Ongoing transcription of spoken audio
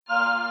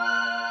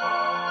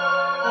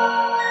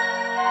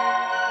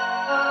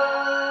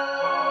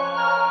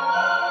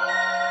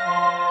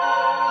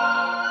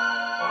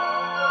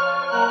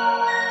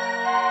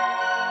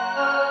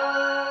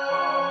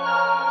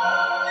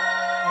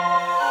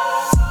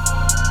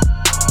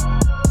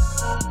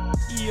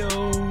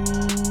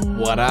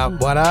What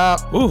up? What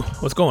up? Ooh,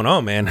 what's going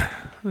on, man? There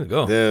we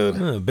go.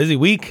 Dude. Busy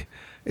week.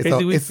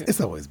 It's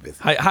always busy.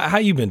 How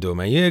you been doing,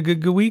 man? Yeah,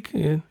 good week?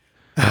 Yeah.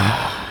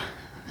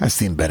 I've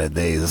seen better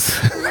days.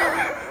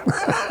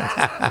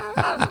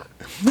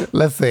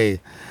 Let's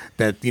say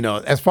that,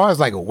 as far as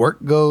like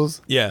work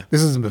goes, Yeah.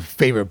 this is my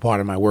favorite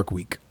part of my work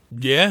week.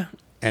 Yeah?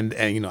 And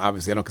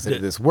obviously I don't consider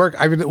this work.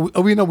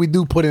 We know we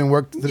do put in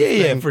work. To this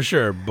thing. For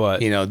sure. But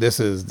this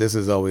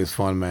is always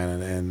fun,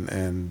 man.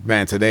 And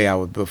man,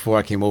 today before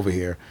I came over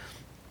here,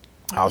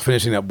 I was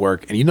finishing up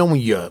work, and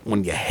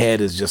when your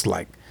head is just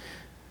like,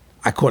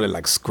 I call it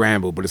like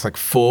scrambled, but it's like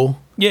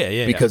full.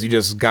 Yeah. Because you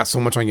just got so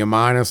much on your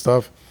mind and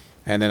stuff.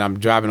 And then I'm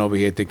driving over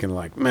here thinking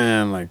like,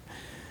 man, like,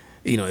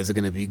 is it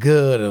gonna be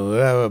good or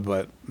whatever?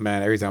 But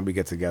man, every time we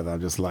get together,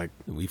 I'm just like,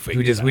 we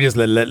just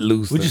let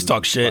loose. We just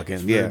talk shit.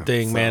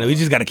 Man. We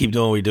just gotta keep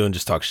doing what we're doing.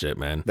 Just talk shit,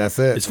 man. That's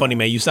it. It's funny,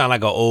 man. You sound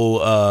like an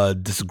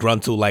old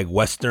disgruntled like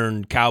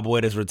Western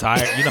cowboy that's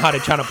retired. You know how they're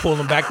trying to pull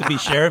him back to be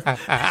sheriff?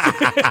 I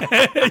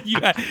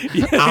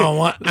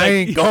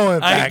ain't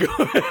going back.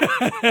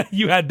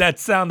 You had that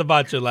sound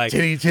about you, like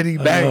chitty chitty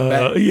bang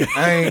bang. Yeah.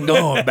 I ain't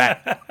going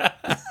back.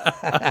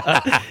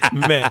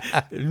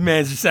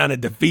 man just sounded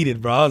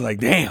defeated, bro. I was like,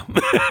 damn.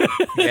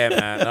 Yeah,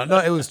 man. No,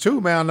 it was true,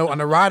 man. On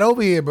the ride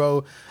over here,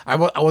 bro, I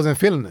wasn't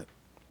feeling it.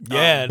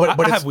 Yeah, but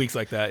I have weeks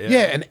like that.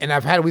 Yeah, and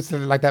I've had weeks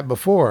like that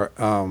before.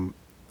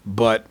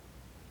 But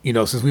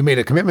since we made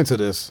a commitment to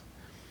this,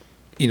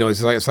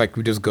 it's like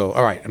we just go.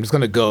 All right, I'm just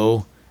gonna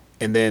go,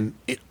 and then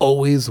it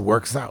always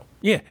works out.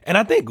 Yeah, and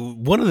I think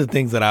one of the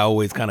things that I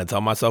always kind of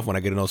tell myself when I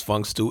get in those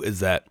funks too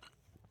is that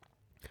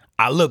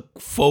I look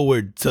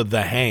forward to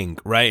the hang,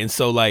 right? And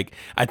so, like,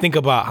 I think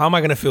about how am I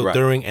going to feel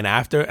during and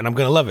after, and I'm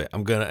going to love it.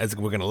 We're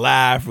going to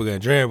laugh, we're going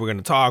to drink, we're going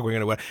to talk, we're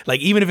going to, like,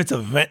 even if it's a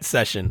vent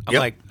session, I'm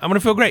going to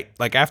feel great,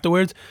 like,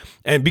 afterwards.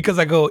 And because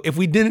I go, if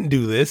we didn't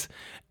do this,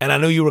 and I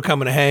knew you were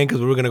coming to hang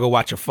because we were going to go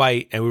watch a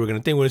fight, and we were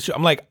going to think,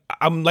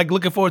 I'm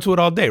looking forward to it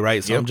all day,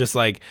 right? So I'm just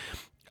like,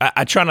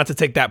 I try not to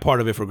take that part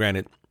of it for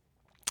granted.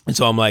 And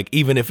so I'm like,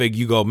 even if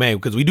you go, man,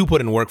 because we do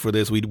put in work for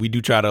this, we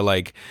do try to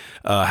like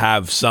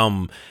have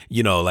some,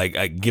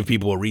 give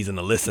people a reason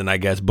to listen, I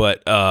guess.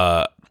 But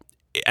at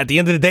the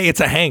end of the day, it's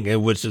a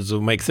hang, which is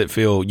what makes it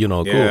feel,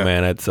 cool,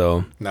 man. It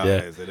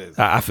is.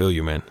 I feel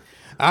you, man.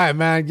 All right,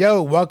 man.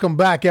 Yo, welcome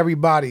back,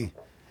 everybody,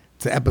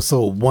 to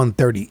episode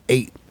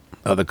 138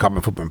 of the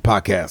Carbon Footprint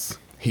Podcast.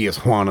 He is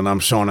Juan, and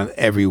I'm Sean, and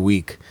every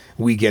week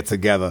we get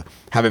together,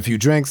 have a few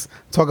drinks,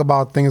 talk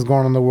about things going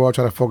on in the world,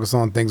 try to focus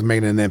on things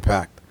making an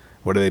impact.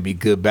 Whether they be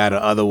good, bad, or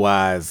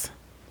otherwise.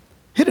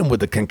 Hit him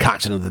with the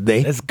concoction of the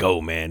day. Let's go,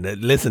 man.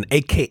 Listen,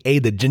 a.k.a.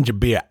 the Ginger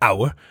Beer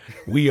Hour.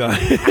 We are...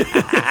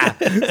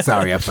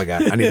 Sorry, I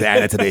forgot. I need to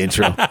add that to the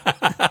intro.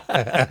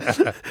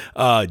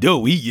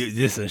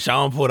 Listen,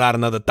 Sean pulled out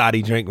another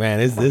thotty drink, man.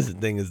 This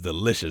thing is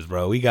delicious,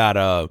 bro. We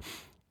got...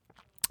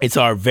 It's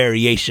our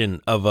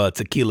variation of a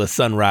tequila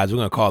sunrise. We're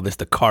going to call this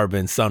the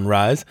Carbon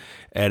Sunrise.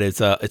 And it's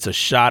a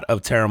shot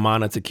of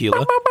Terramana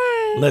tequila.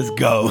 Let's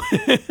go.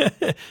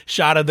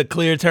 Shot of the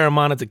clear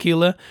Terramana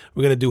tequila.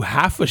 We're going to do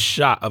half a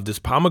shot of this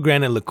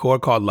pomegranate liqueur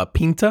called La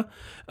Pinta.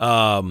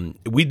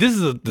 This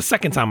is the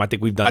second time I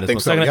think we've done this. I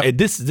think so, yep.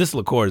 This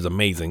liqueur is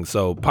amazing.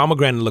 So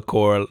pomegranate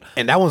liqueur.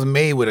 And that one's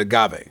made with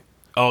agave.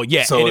 Oh,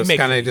 yeah. So it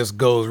kind of just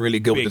goes really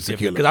good with the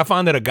tequila. Because I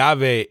find that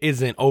agave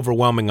isn't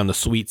overwhelming on the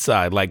sweet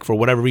side. Like, for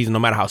whatever reason, no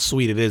matter how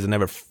sweet it is, it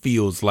never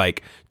feels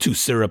like too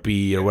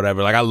syrupy or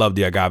whatever. Like, I love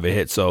the agave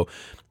hit. So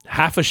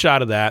half a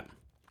shot of that.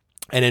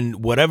 And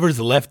then whatever's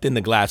left in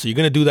the glass. So you're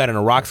going to do that in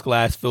a rocks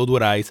glass filled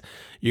with ice.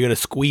 You're going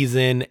to squeeze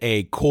in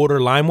a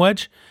quarter lime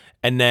wedge.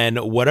 And then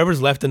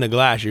whatever's left in the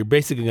glass, you're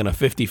basically going to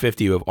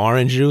 50-50 with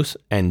orange juice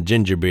and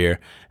ginger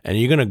beer. And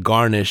you're going to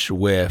garnish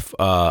with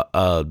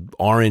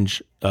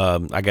orange,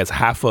 I guess,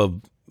 half of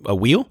a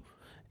wheel.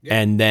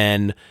 Yeah. And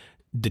then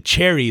the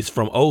cherries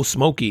from Old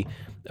Smoky.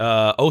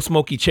 Old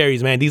Smoky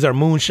cherries, man. These are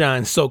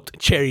moonshine soaked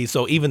cherries.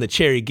 So even the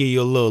cherry give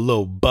you a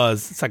little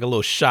buzz. It's like a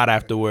little shot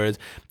afterwards.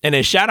 And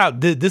then shout out,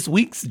 this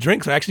week's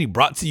drinks are actually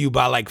brought to you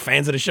by like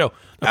fans of the show.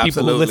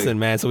 People who listen,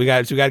 man. So we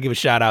got to give a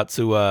shout out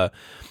to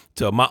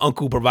my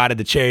uncle provided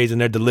the cherries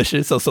and they're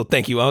delicious. So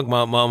thank you, Unc.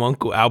 My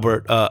uncle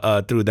Albert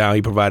threw down.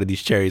 He provided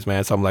these cherries,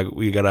 man. So I'm like,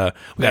 we gotta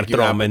throw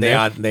them in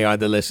there. They are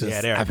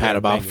delicious. Yeah, I've had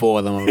about 4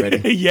 of them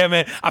already. Yeah,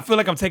 man. I feel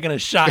like I'm taking a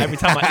shot every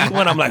time I eat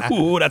one. I'm like,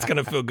 ooh, that's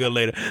gonna feel good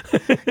later.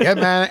 Yeah,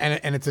 man.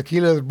 And the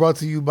tequila is brought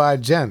to you by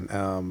Jen.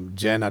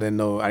 Jen, I didn't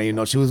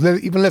know she was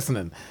even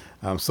listening.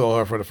 Saw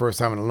her for the first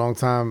time in a long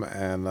time,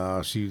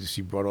 and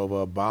she brought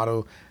over a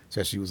bottle.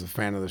 Said she was a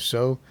fan of the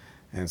show.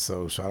 And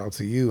so shout out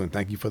to you and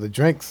thank you for the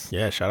drinks.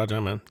 Yeah, shout out to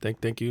him, man.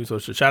 Thank you. So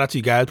shout out to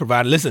you guys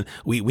providing. Listen,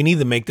 we need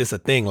to make this a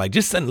thing. Like,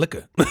 just send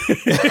liquor.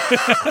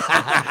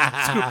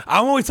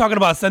 I'm always talking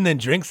about sending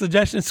drink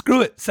suggestions.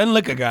 Screw it. Send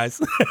liquor,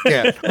 guys.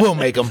 Yeah, we'll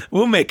make them.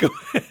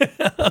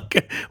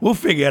 Okay, we'll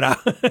figure it out.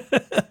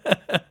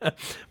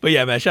 But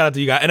yeah, man, shout out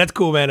to you guys. And that's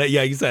cool, man.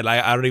 Yeah, you said,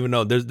 like, I don't even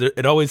know.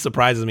 It always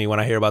surprises me when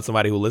I hear about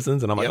somebody who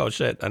listens and I'm like, oh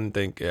shit, I didn't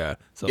think, yeah.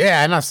 So.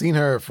 Yeah, and I've seen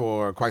her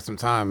for quite some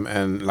time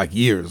and like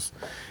years.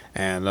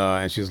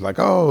 And she was like,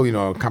 oh,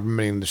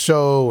 complimenting the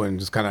show and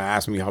just kind of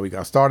asked me how we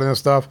got started and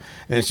stuff.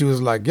 And she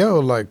was like, yo,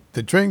 like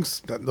the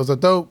drinks, those are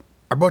dope.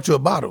 I brought you a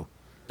bottle.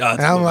 And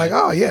I'm like,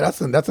 oh yeah,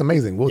 that's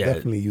amazing. We'll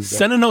definitely use that.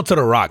 Send a note to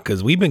The Rock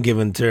because we've been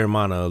giving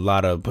Terramana a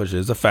lot of pushes.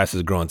 It's the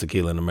fastest growing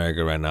tequila in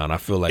America right now, and I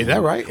feel like is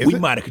that right? We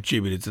might have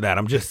contributed to that.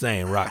 I'm just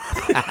saying, Rock.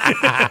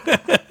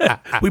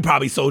 We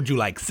probably sold you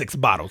like 6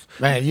 bottles.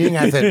 Man, you ain't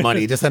got to send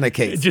money. Just send a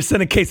case. Just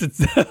send a case of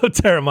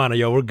Terramana,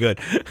 yo. We're good.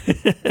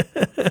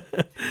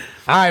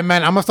 All right,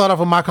 man. I'm gonna start off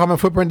with my carbon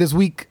footprint this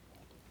week,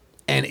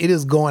 and it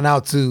is going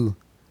out to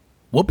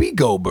Whoopi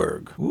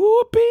Goldberg.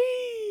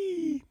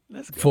 Whoopi.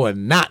 Let's go. For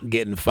not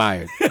getting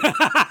fired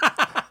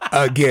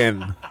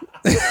again.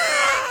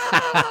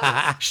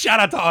 Shout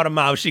out to all the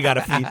mouths she got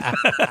to feed.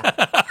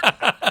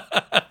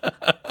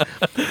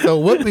 So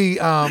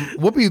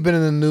Whoopi's been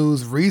in the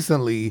news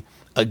recently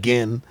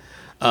again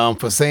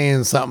for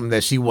saying something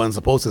that she wasn't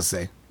supposed to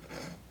say.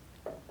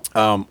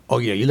 Oh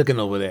yeah, you're looking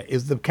over there.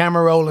 Is the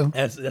camera rolling?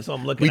 That's what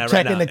I'm looking at right now.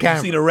 We checking the camera.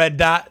 You see the red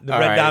dot? The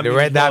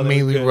red dot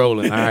means we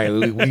rolling. All right,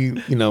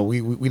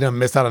 we done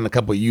missed out on a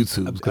couple of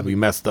YouTubes because we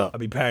messed up. I'll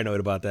be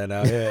paranoid about that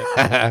now.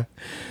 Yeah.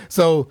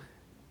 So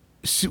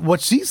what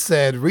she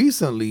said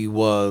recently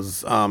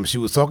was she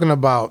was talking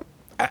about,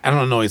 I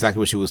don't know exactly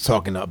what she was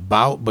talking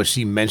about, but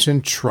she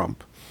mentioned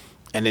Trump,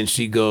 and then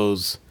she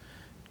goes,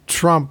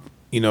 Trump,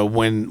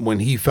 when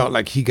he felt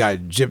like he got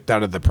gypped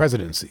out of the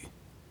presidency.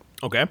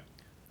 Okay.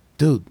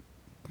 Dude,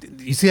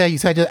 you see how you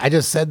said I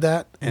just said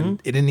that and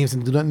it didn't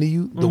even do nothing to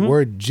you? The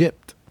word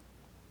gypped.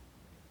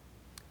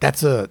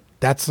 That's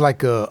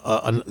like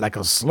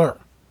a slur.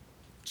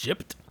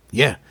 Gypped?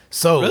 Yeah.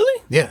 So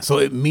really? Yeah. So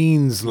it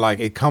means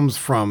like it comes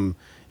from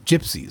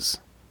gypsies.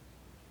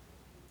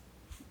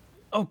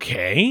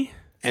 Okay.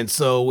 And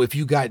so if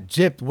you got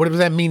gypped, what does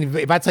that mean?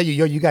 If I tell you,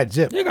 yo, you got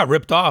gypped. You got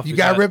ripped off. You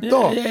got ripped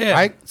off, yeah.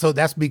 Right? So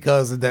that's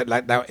because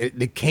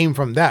it came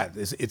from that.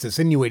 It's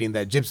insinuating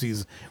that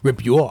gypsies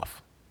rip you off.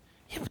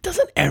 Yeah, but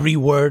doesn't every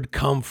word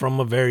come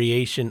from a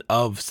variation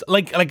of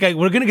like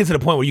we're gonna get to the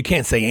point where you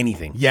can't say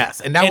anything?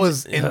 Yes, and that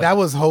was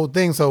the whole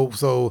thing. So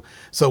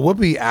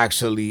Whoopi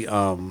actually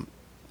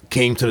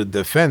came to the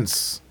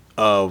defense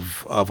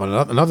of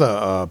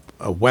another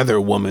weather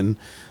woman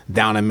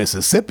down in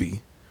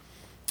Mississippi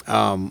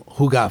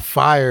who got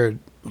fired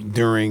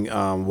during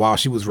while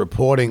she was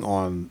reporting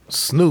on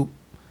Snoop.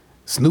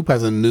 Snoop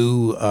has a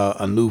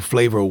new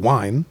flavor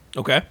wine.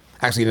 Okay.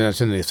 Actually, I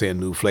shouldn't say a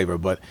new flavor,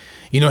 but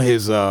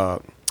his the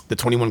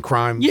 21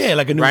 Crimes. Yeah,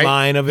 like a new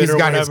line of it or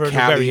whatever.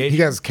 He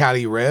got his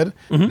Cali Red.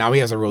 Mm-hmm. Now he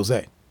has a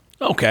rosé.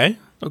 Okay.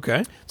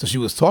 So she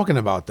was talking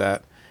about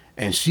that,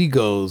 and she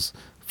goes,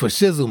 for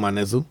Shizzle, my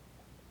nizzle.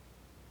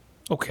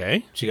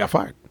 Okay. She got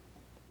fired.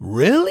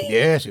 Really?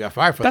 Yeah, she got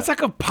fired for that. That's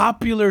like a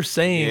popular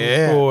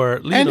saying for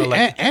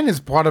and it's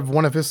part of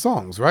one of his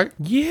songs, right?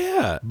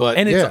 Yeah, but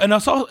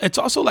it's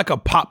also like a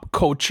pop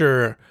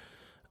culture.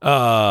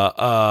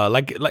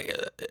 Like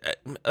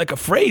a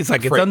phrase,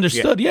 like it's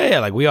understood. Yeah.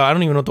 Like I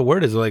don't even know what the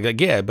word is. Like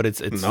but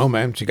it's no,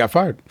 man. She got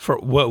fired for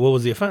what? What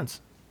was the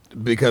offense?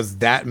 Because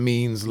that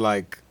means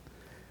like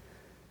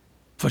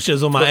for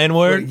Shizzle my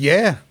N-word.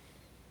 Yeah,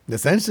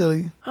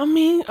 essentially. I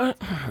mean,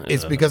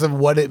 it's because of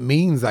what it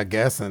means, I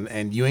guess,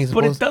 and you ain't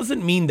supposed. But it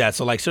doesn't mean that.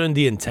 So like, certain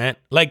the intent,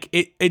 like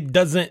it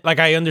doesn't. Like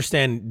I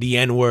understand the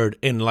N-word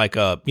in like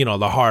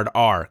the hard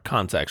R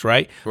context,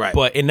 right? Right.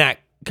 But in that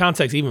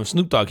context, even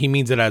Snoop Dogg, he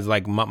means it as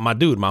like my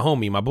dude, my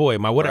homie, my boy,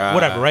 my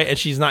whatever, right? And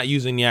she's not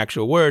using the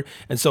actual word,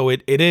 and so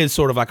it is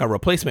sort of like a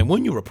replacement.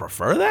 Wouldn't you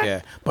prefer that?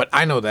 Yeah, but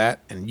I know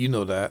that, and you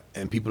know that,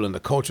 and people in the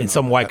culture. And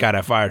some white guy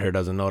that fired her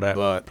doesn't know that.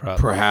 But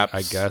perhaps,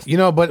 I guess,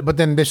 but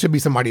then there should be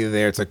somebody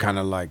there to kind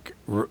of like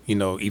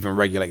even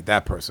regulate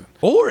that person.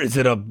 Or is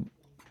it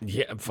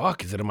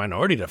is it a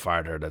minority that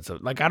fired her? That's I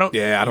don't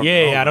know.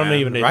 I don't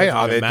even right?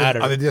 Are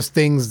there just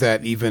things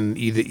that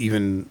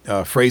even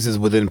phrases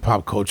within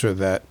pop culture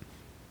that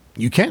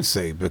you can't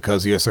say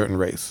because you're a certain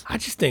race? I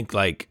just think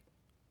man,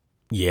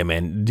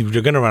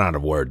 you're gonna run out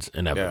of words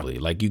inevitably.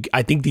 Yeah.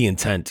 I think the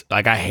intent.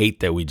 I hate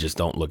that we just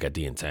don't look at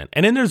the intent.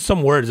 And then there's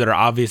some words that are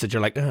obvious that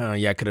you're like,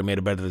 I could have made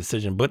a better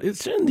decision. But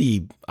shouldn't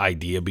the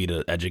idea be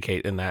to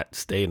educate in that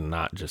state and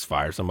not just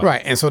fire somebody?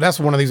 Right. And so that's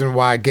one of the reasons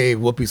why I gave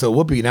Whoopi. So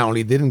Whoopi not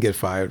only didn't get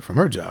fired from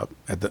her job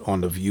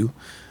on The View,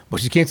 but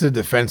she came to the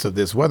defense of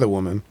this weather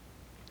woman,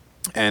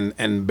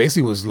 and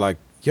basically was like,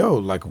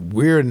 yo,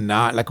 we're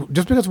not,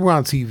 just because we're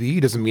on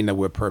TV doesn't mean that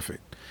we're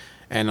perfect.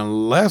 And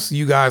unless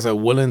you guys are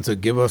willing to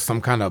give us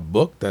some kind of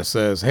book that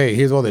says, hey,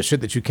 here's all the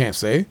shit that you can't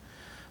say,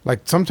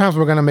 sometimes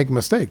we're going to make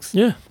mistakes.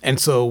 Yeah.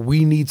 And so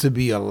we need to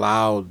be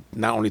allowed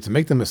not only to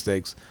make the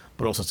mistakes,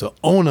 but also to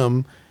own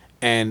them.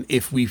 And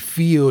if we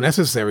feel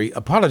necessary,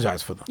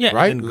 apologize for them. Yeah.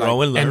 Right. And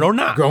grow and learn or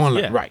not. Grow and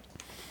learn. Right.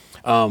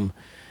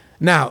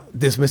 Now,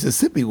 this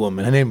Mississippi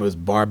woman, her name was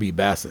Barbie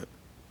Bassett.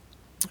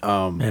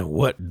 Man,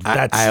 what?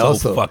 That's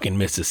so fucking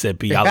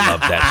Mississippi. I love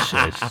that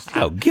shit.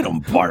 Yo, get him,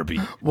 Barbie.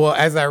 Well,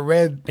 as I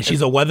read, and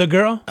she's a weather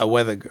girl. A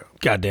weather girl.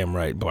 Goddamn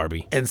right,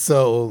 Barbie. And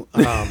so,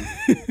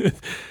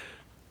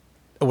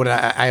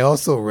 I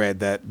also read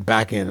that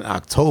back in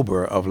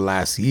October of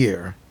last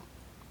year,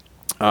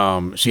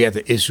 she had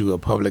to issue a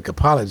public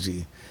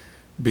apology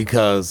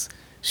because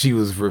she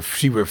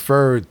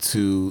referred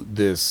to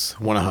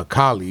one of her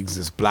colleagues,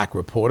 this black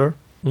reporter,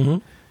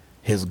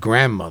 his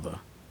grandmother,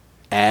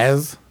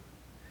 as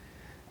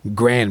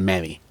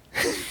grandmammy.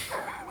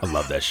 I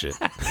love that shit.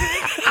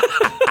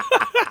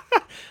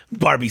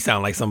 Barbie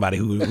sound like somebody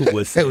who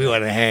was... We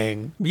want to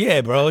hang.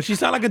 Yeah, bro. She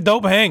sound like a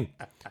dope hang.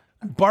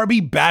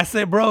 Barbie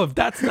Bassett, bro. If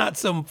that's not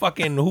some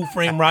fucking Who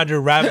Framed Roger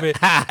Rabbit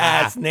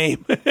ass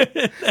name.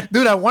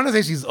 Dude, I want to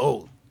say she's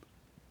old.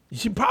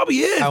 She probably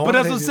is, but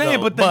that's what I'm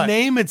saying. Old, but the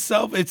name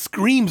itself, it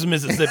screams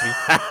Mississippi.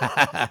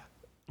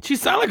 She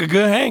sound like a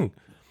good hang.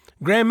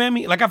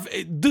 Grandmammy. Like,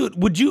 dude,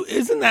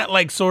 isn't that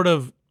like sort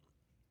of...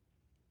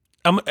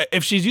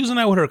 if she's using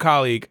that with her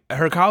colleague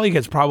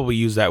has probably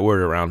used that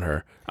word around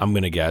her. I'm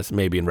gonna guess,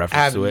 maybe in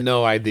reference to it. I have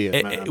no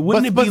idea. Man.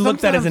 Wouldn't it be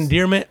looked at as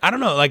endearment? I don't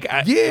know. Like,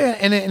 yeah,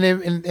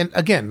 and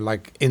again,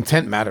 like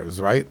intent matters,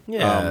 right?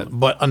 Yeah.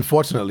 But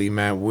unfortunately,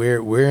 man,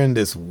 we're in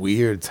this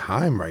weird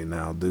time right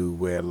now, dude,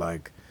 where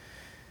like,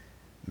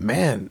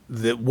 man,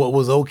 what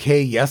was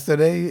okay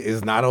yesterday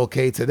is not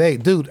okay today,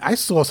 dude. I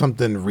saw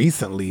something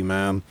recently,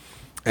 man,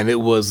 and it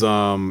was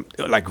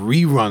like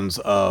reruns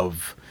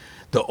of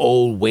the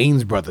old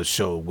Wayans Brothers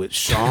show with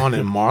Sean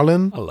and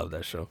Marlon. I love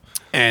that show.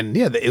 And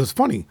yeah, it was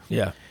funny.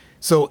 Yeah.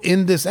 So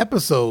in this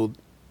episode,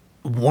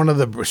 one of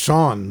the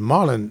Sean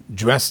Marlon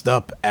dressed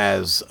up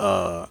as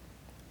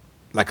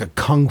like a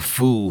kung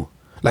fu,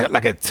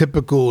 like a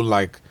typical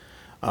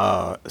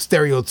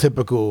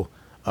stereotypical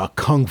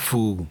kung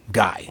fu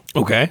guy.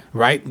 Okay.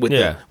 Right? With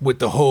the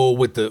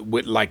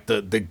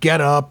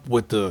get up,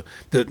 with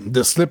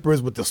the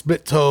slippers with the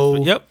split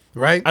toe. Yep.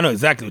 Right? I know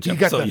exactly what you're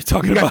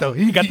talking about.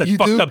 He got the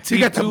fucked up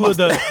teeth too of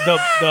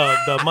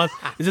the month.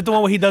 Is it the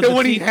one where he does the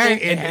when teeth he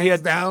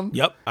hangs down?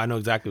 Yep. I know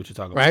exactly what you're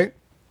talking about. Right?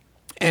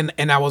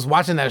 And I was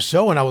watching that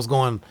show and I was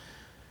going,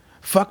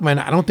 fuck, man,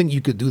 I don't think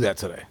you could do that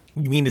today.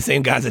 You mean the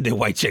same guys that did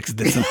White Chicks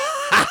did some?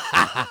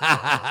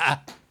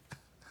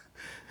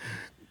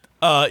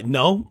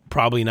 No,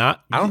 probably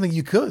not. I don't think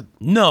you could.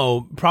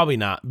 No, probably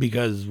not,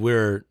 because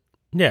we're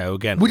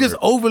just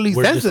overly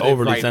sensitive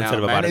right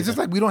now, about it. It's just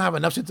like we don't have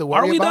enough shit to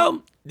worry about. Are we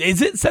though?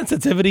 Is it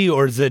sensitivity,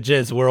 or is it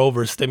just we're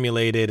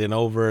overstimulated and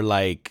over,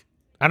 like,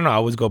 I don't know, I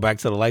always go back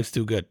to the life's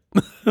too good.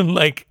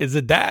 Like, is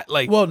it that?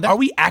 Like, are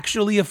we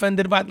actually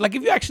offended by it? Like,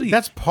 if you actually...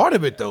 That's part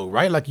of it though,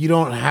 right? Like, you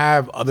don't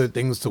have other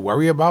things to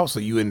worry about, so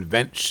you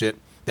invent shit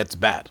that's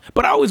bad.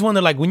 But I always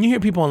wonder, like, when you hear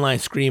people online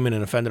screaming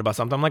and offended about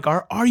something, I'm like,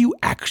 are you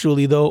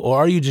actually though, or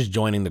are you just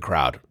joining the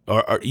crowd,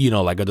 or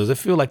like, or does it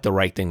feel like the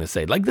right thing to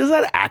say? Like, does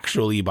that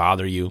actually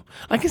bother you?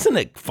 Like, isn't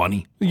it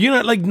funny?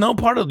 Like, no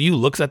part of you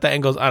looks at that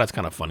and goes, oh, that's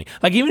kind of funny.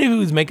 Like, even if he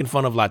was making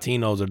fun of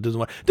Latinos or doesn't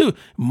want, dude,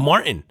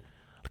 Martin,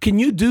 can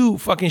you do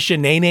fucking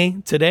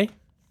Shanae today?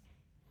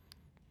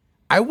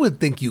 I would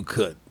think you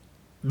could,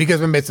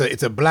 because remember,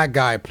 it's a black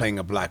guy playing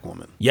a black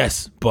woman.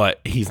 Yes, but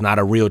he's not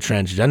a real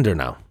transgender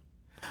now.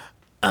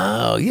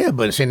 Oh, yeah,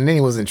 but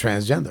Shanae wasn't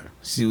transgender.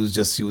 She was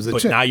a chick.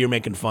 But now you're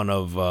making fun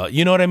of,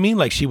 you know what I mean?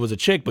 Like, she was a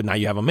chick, but now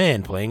you have a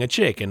man playing a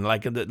chick, and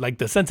like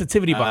the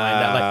sensitivity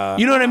behind that. Like,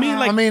 you know what I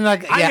mean?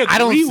 Like, I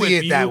don't see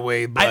it that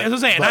way. But, I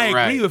was saying, I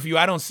agree with you.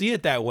 I don't see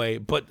it that way,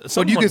 but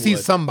you can see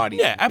somebody.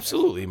 Yeah,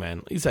 absolutely,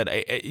 man. He said,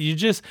 you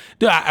just,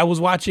 dude, I was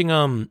watching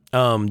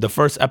the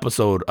first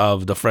episode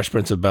of The Fresh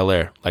Prince of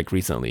Bel-Air, like,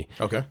 recently.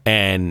 Okay.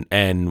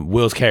 And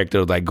Will's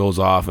character, like, goes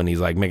off and he's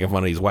like making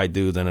fun of these white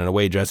dudes and in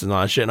away dresses and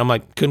all that shit. And I'm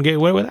like, couldn't get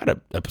away with that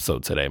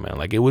episode today, man.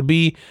 Like, it would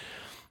be,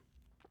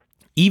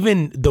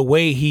 even the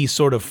way he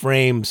sort of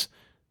frames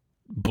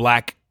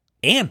black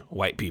and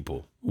white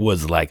people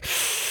was like,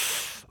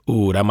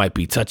 ooh, that might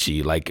be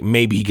touchy. Like,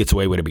 maybe he gets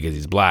away with it because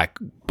he's black,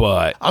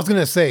 but... I was going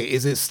to say,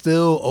 is it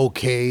still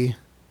okay?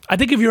 I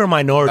think if you're a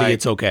minority,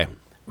 it's okay.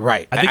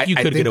 Right. I think you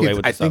could get away with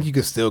it. I think you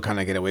could still kind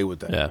of get away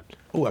with that. Yeah.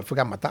 Oh, I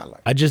forgot my thought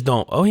light. I just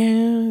don't... Oh,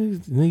 yeah,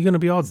 you're going to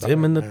be all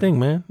dim in the thing,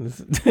 man.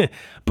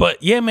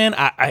 But, yeah, man,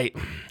 I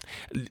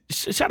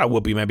shout out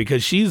Whoopi, man,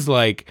 because she's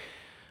like...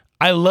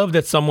 I love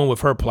that someone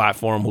with her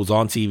platform who's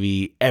on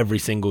TV every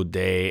single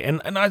day.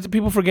 And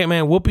people forget,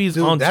 man, Whoopi's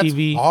on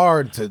TV. It's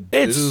hard to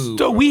do.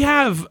 So we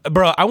have,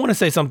 bro, I want to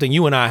say something.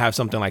 You and I have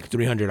something like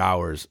 300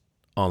 hours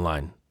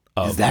online.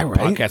 Is that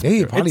right? Podcast. Yeah,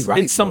 you're probably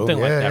right. It's something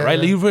like that, right?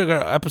 You've heard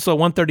episode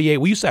 138.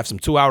 We used to have some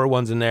 2-hour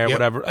ones in there,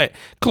 whatever.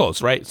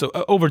 Close, right? So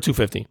over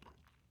 250.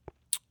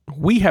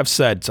 We have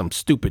said some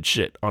stupid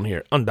shit on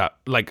here,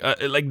 like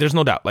there's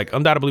no doubt. Like,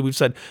 undoubtedly, we've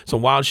said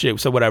some wild shit. We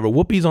said whatever.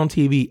 Whoopi's on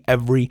TV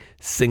every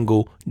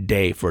single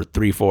day for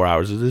 3-4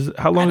 hours.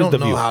 How long is The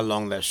View? I don't know how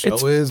long that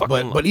show is,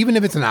 but even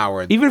if it's an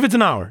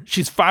hour,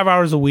 she's 5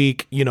 hours a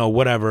week.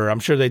 Whatever. I'm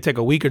sure they take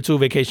a week or two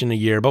vacation a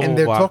year. And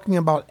they're talking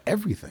about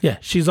everything. Yeah,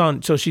 she's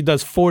on. So she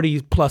does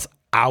 40 plus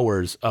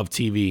hours of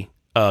TV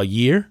a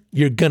year.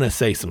 You're gonna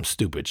say some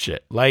stupid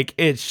shit. Like,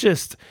 it's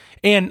just.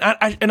 And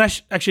I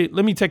actually,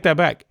 let me take that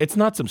back. It's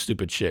not some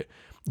stupid shit.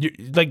 You're,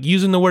 like,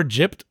 using the word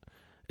gypped,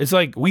 it's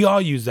like we all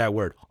use that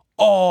word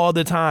all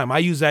the time. I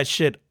use that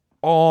shit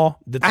all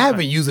the time. I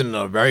haven't used it in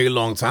a very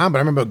long time, but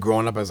I remember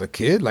growing up as a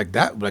kid like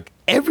that. Like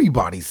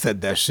everybody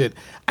said that shit.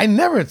 I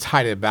never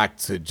tied it back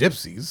to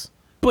gypsies.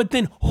 But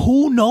then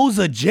who knows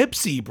a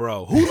gypsy,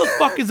 bro? Who the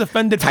fuck is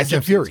offended?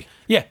 Tyson Fury.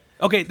 Yeah.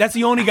 Okay, that's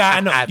the only guy I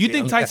know. You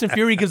think Tyson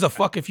Fury gives a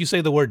fuck if you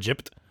say the word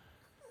gypped?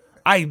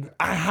 I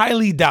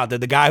highly doubt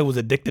that the guy who's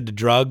addicted to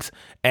drugs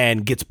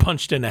and gets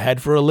punched in the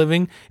head for a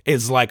living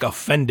is like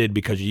offended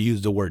because you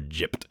use the word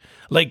gypped.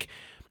 Like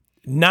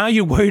now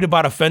you're worried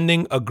about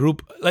offending a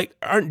group. Like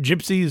aren't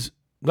gypsies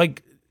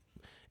like?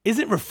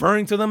 Isn't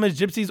referring to them as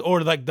gypsies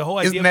or like the whole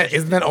idea?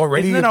 Isn't that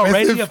already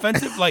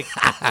offensive? Like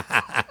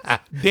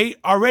they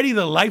already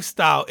the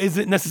lifestyle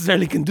isn't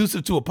necessarily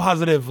conducive to a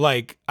positive.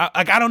 Like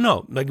I don't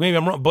know. Like maybe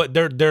I'm wrong, but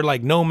they're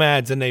like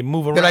nomads and they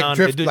move around. They're like,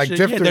 drifters,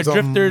 they're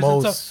drifters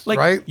almost, and stuff. Like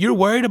right? you're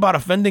worried about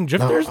offending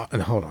drifters? No,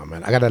 hold on,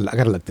 man. I gotta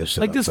look this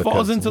shit like up this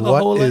falls into the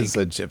whole. What is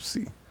a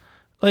gypsy?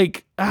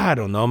 Like I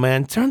don't know,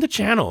 man. Turn the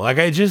channel. Like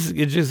I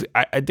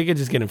think I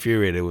just get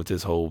infuriated with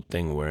this whole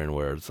thing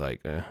where it's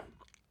like.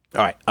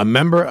 All right, a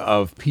member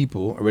of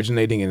people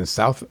originating in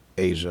South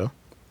Asia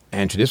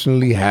and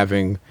traditionally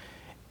having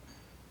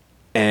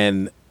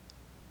an,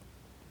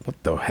 what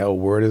the hell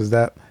word is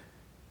that?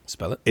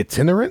 Spell it.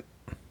 Itinerant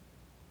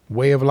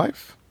way of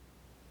life.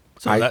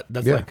 So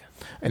that's like.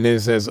 And then it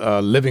says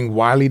living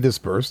widely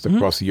dispersed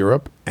across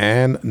Europe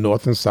and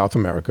North and South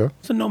America.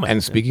 It's a nomad.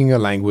 And speaking a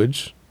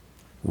language,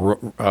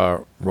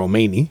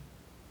 Romani,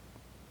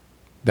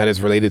 that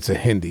is related to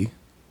Hindi.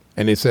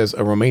 And it says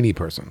a Romani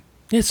person.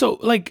 Yeah, so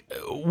like,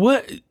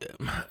 what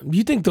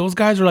you think those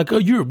guys are like? Oh,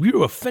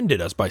 you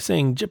offended us by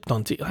saying gypped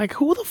on TV. Like,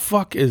 who the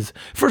fuck is?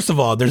 First of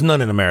all, there's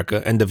none in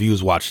America, and the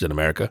views watched in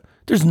America.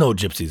 There's no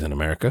gypsies in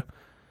America.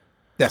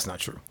 That's not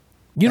true.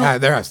 You know,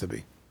 there has to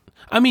be.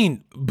 I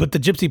mean, but the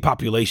gypsy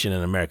population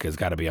in America has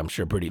got to be, I'm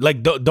sure, pretty.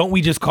 Like, don't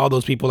we just call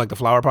those people like the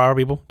flower power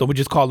people? Don't we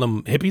just call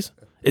them hippies?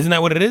 Isn't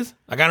that what it is?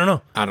 Like, I don't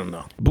know. I don't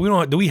know. But we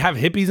don't. Do we have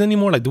hippies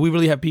anymore? Like, do we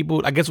really have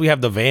people? I guess we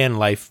have the van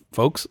life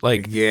folks.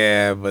 Like,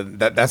 yeah, but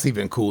that's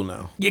even cool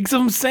now. Yeah, because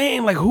I'm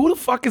saying, like, who the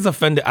fuck is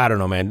offended? I don't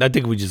know, man. I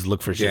think we just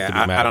look for shit to be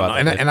mad I don't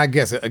about. know. And I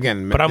guess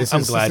again, but I'm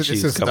glad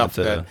she's coming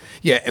to.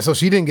 Yeah, so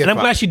she didn't get. And I'm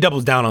glad she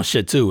doubles down on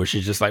shit too, where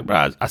she's just like,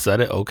 bro, I said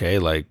it, okay,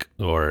 like,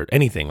 or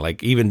anything,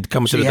 like, even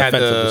coming to the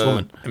defense of this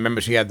woman. Remember,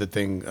 she had the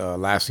thing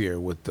last year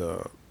with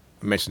the.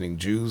 Mentioning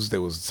Jews, there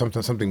was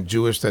something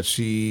Jewish that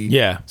she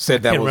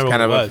said that was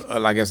kind of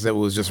I guess that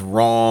was just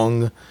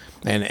wrong,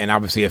 and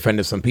obviously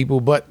offended some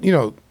people. But you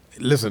know,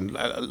 listen,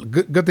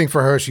 good thing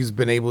for her, she's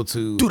been able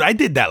to. Dude, I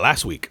did that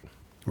last week.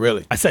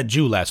 Really? I said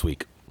Jew last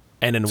week,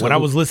 and then when I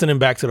was listening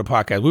back to the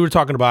podcast, we were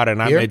talking about it,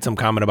 and I made some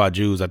comment about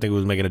Jews. I think we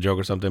was making a joke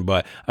or something,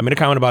 but I made a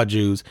comment about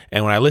Jews,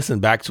 and when I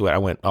listened back to it, I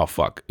went, "Oh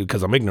fuck,"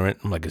 because I'm ignorant.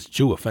 I'm like, "It's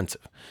Jew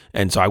offensive,"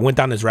 and so I went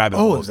down this rabbit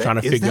hole trying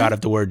to figure out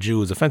if the word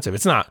Jew is offensive.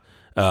 It's not.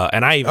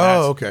 And I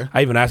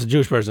even asked a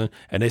Jewish person,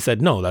 and they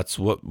said, no, that's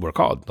what we're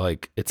called.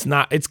 Like, it's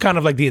not, it's kind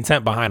of like the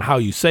intent behind how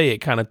you say it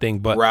kind of thing.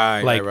 But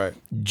right.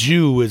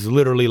 Jew is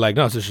literally like,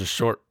 no, it's just a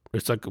short,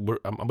 it's like,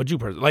 I'm a Jew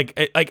person. Like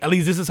at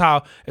least this is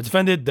how it's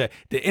offended.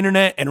 The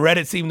internet and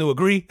Reddit seem to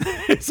agree.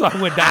 So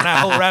I went down that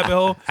whole rabbit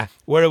hole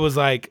where it was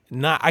like,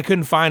 I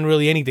couldn't find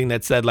really anything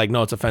that said like,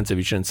 no, it's offensive,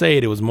 you shouldn't say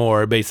it. It was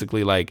more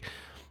basically like,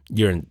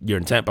 your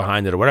intent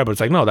behind it or whatever.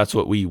 It's like, no, that's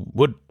what we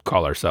would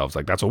call ourselves.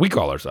 Like, that's what we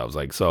call ourselves.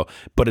 Like, so,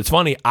 but it's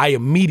funny. I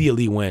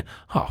immediately went,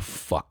 oh,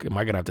 fuck. Am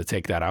I going to have to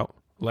take that out?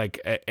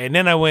 Like, and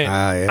then I went,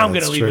 I'm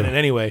going to leave it in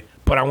anyway,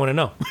 but I want to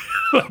know.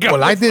 Like,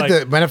 I did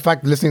the matter of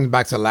fact, listening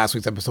back to last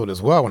week's episode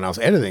as well, when I was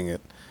editing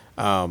it,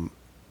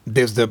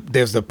 there's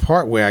the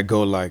part where I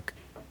go like,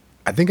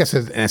 I think I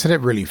said it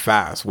really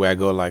fast, where I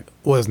go like,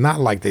 well, it's not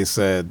like they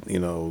said, you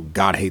know,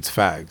 God hates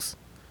fags.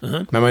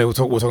 Remember we're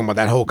talking about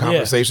that whole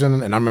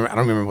conversation, and I don't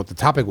remember what the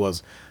topic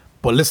was,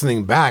 but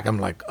listening back, I'm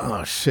like,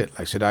 oh shit,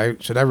 like should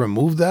I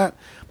remove that?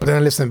 But then I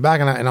listened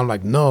back and I'm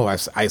like, no, I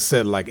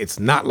said like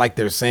it's not like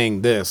they're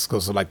saying this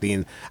because like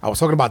I was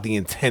talking about the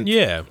intent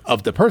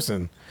of the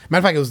person. Matter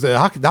of fact, it was the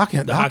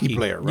hockey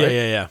player, right?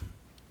 Yeah.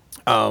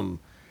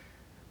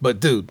 But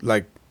dude,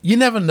 like you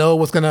never know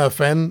what's gonna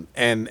offend,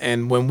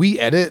 and when we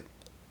edit.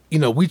 You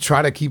know, we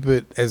try to keep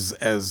it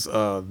as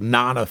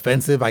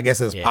non-offensive, I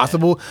guess, as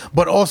possible,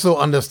 but also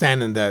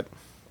understanding that,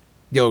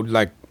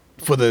 like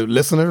for the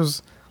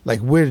listeners,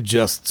 like we're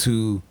just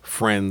two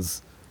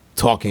friends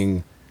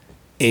talking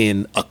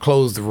in a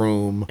closed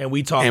room, and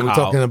we're talking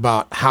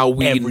about how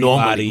we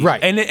normally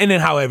and then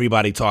how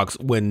everybody talks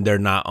when they're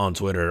not on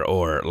Twitter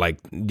or like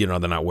they're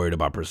not worried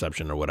about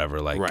perception or whatever.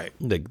 Like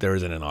there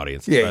isn't an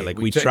audience. Yeah, right? Like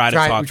we try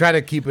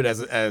to keep it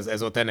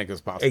as authentic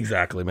as possible.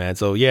 Exactly, man.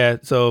 So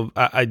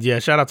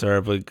shout out to her.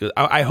 But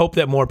I hope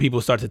that more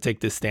people start to take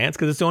this stance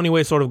because it's the only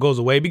way it sort of goes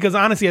away. Because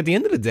honestly, at the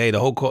end of the day, the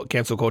whole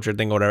cancel culture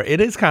thing or whatever, it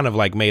is kind of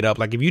like made up.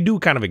 Like if you do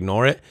kind of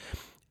ignore it,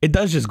 it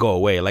does just go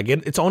away. Like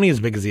it's only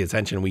as big as the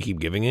attention we keep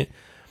giving it.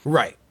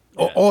 Right.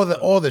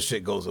 All the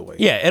shit goes away.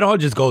 Yeah, it all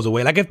just goes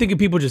away. Like, I think if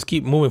people just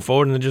keep moving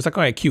forward and they're just like,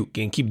 all right, cute,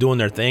 and keep doing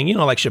their thing. You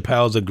know, like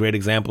Chappelle's a great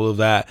example of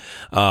that.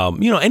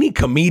 You know, any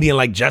comedian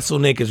like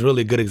Jesselnick is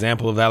really a good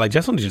example of that. Like,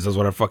 Jesselnick just does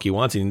whatever the fuck he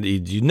wants.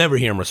 You never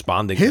hear him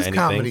responding to anything. His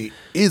comedy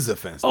is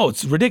offensive. Oh,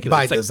 it's ridiculous.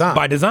 By It's like, design.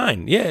 by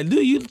design. Yeah,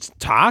 dude,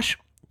 Tosh.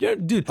 Yeah,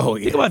 dude. Oh,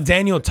 yeah. Think about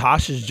Daniel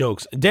Tosh's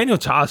jokes. Daniel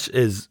Tosh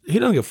he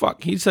doesn't give a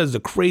fuck. He says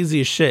the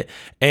craziest shit,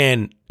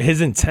 and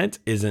his intent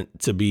isn't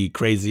to be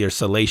crazy or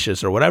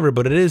salacious or whatever,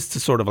 but it is to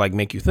sort of like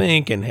make you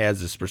think, and has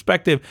this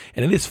perspective,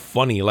 and it is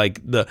funny.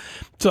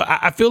 So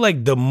I feel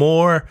like the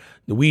more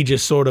we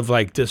just sort of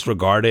like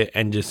disregard it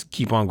and just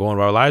keep on going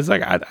with our lives,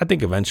 like I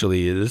think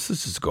eventually this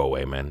just go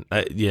away, man.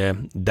 Drop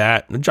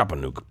a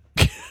nuke.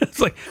 It's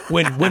like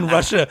when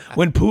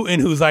Putin,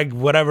 who's like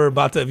whatever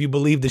about to, if you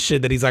believe the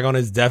shit that he's like on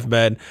his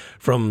deathbed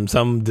from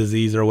some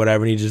disease or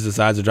whatever, and he just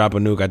decides to drop a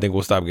nuke, I think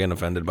we'll stop getting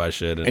offended by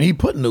shit. And he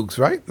put nukes,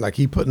 right? Like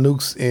he put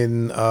nukes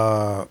in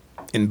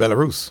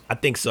Belarus. I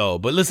think so.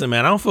 But listen,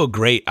 man, I don't feel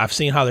great. I've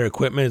seen how their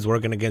equipment is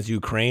working against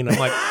Ukraine. I'm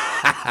like,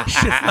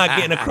 shit's not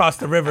getting across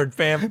the river,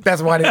 fam.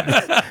 That's why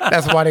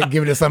they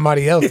give it to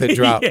somebody else to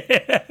drop.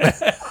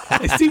 Yeah.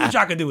 Hey, see what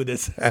y'all can do with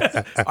this.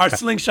 Our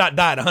slingshot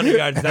died 100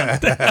 yards down.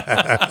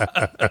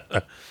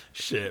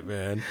 Shit,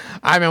 man.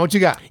 All right, man, what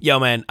you got? Yo,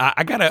 man,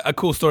 I got a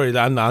cool story.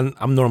 That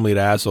I'm normally the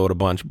asshole of a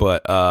bunch,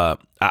 but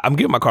I'm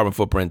giving my carbon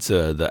footprint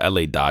to the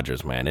LA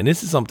Dodgers, man. And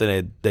this is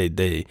something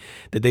that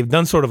they've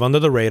done sort of under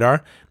the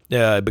radar.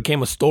 It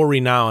became a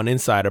story now on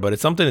Insider, but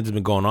it's something that's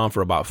been going on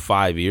for about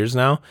 5 years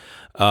now.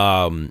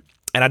 And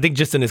I think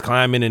just in this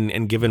climate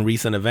and given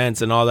recent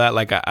events and all that,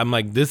 like I'm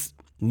like, this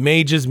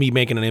may just be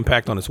making an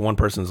impact on this one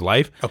person's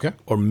life. Okay.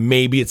 Or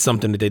maybe it's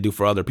something that they do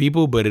for other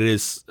people, but it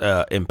is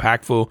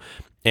impactful.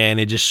 And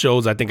it just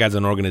shows, I think, as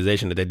an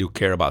organization that they do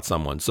care about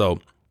someone. So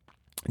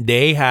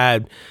they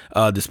had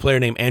this player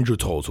named Andrew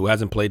Toles, who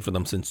hasn't played for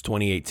them since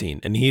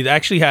 2018. And he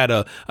actually had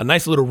a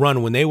nice little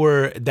run when they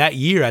were that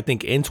year, I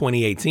think in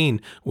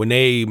 2018, when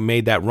they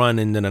made that run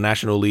in the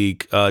National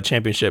League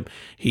Championship.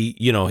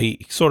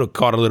 He sort of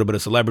caught a little bit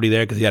of celebrity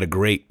there because he had a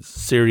great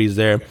series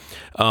there.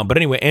 But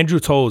anyway, Andrew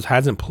Toles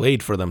hasn't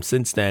played for them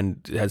since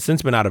then, has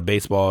since been out of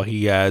baseball.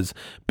 He has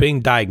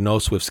been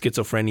diagnosed with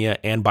schizophrenia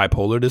and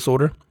bipolar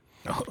disorder.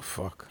 Oh,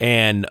 fuck.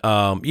 And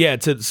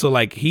so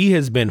like he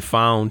has been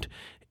found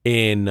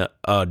in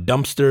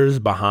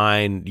dumpsters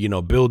behind,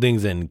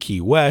 buildings in Key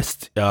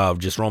West,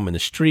 just roaming the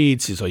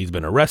streets. So he's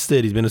been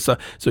arrested.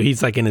 So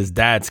he's like in his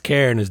dad's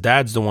care, and his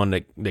dad's the one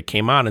that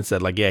came out and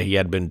said like, yeah, he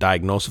had been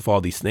diagnosed with all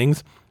these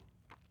things.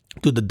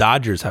 Dude, the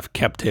Dodgers have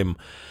kept him.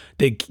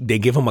 They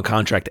give him a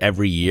contract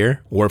every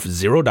year worth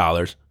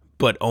 $0,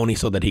 but only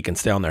so that he can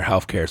stay on their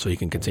health care so he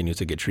can continue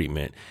to get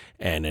treatment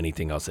and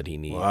anything else that he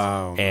needs.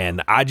 Wow.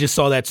 And I just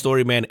saw that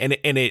story, man, and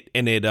it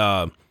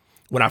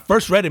when I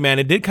first read it, man,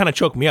 it did kind of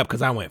choke me up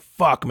because I went,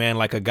 fuck, man,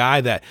 like a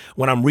guy that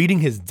when I'm reading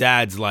his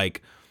dad's,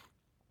 like,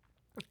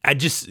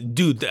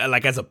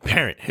 like as a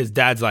parent, his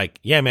dad's like,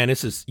 yeah, man,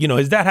 this is,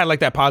 his dad had like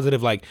that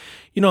positive, like,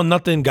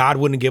 nothing, God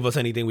wouldn't give us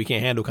anything we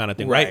can't handle kind of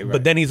thing, right?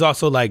 But then he's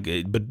also like,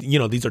 but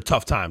these are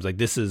tough times. Like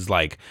this is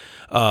like,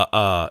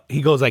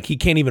 he goes like, he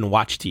can't even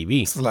watch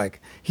TV. It's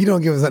like, he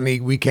don't give us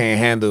anything we can't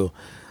handle.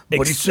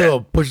 But he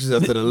still pushes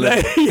us to the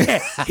limit. Yeah,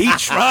 he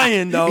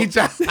trying though.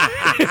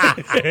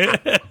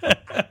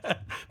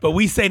 But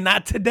we say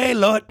not today,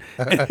 Lord.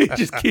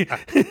 Just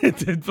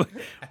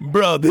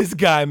bro, this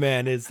guy,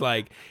 man, is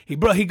like he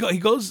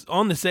goes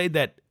on to say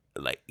that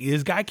like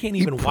this guy can't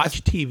even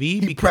watch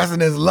TV because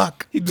pressing his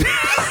luck. If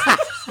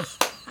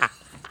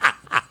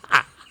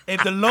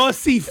the Lord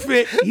see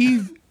fit,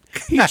 he's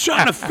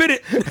trying to fit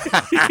it.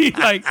 He's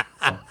like,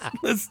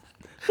 let's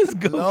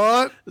go,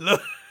 Lord.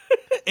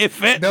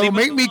 If it don't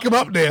make me come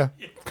up there.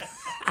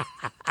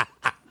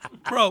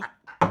 Bro,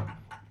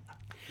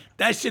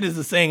 that shit is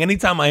a saying.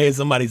 Anytime I hear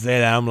somebody say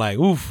that, I'm like,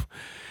 oof.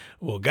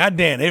 Well,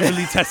 goddamn, they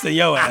really tested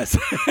your ass.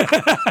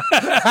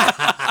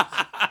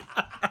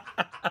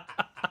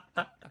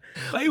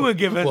 Like, he wouldn't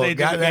give us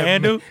anything I can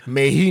handle.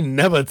 May he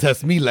never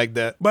test me like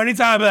that. But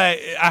anytime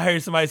I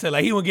heard somebody say,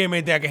 like, he wouldn't give me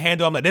anything I can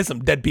handle, I'm like, there's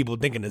some dead people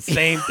thinking the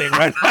same thing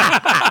right now.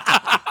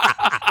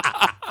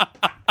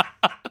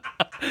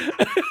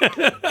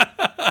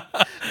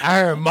 I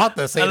heard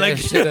Martha say that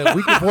shit a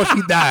week before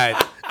she died.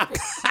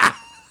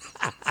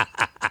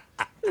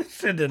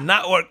 Shit did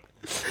not work.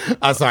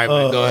 I'm sorry,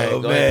 man. Go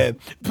ahead.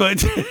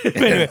 But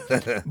anyway,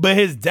 but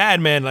his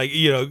dad, man, like,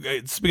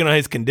 speaking on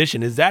his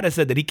condition, his dad has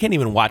said that he can't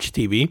even watch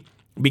TV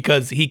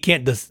because he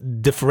can't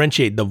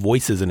differentiate the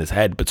voices in his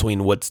head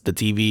between what's the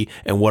TV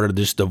and what are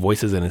just the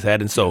voices in his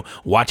head. And so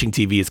watching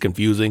TV is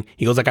confusing.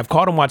 He goes like, I've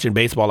caught him watching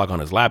baseball like on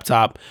his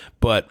laptop,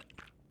 but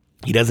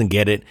he doesn't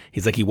get it.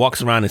 He's like, he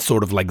walks around in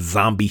sort of like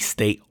zombie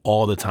state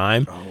all the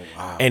time. Oh,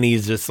 wow. And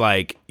he's just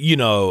like,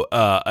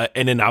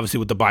 and then obviously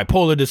with the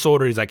bipolar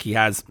disorder, he's like, he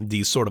has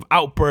these sort of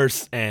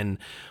outbursts and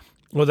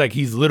was like,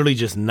 he's literally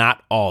just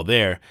not all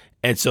there.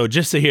 And so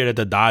just to hear that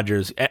the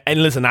Dodgers,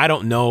 and listen, I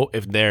don't know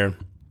if they're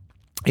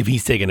if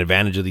he's taking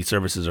advantage of these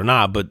services or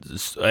not, but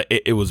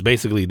it was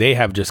basically they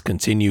have just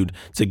continued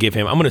to give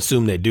him. I'm going to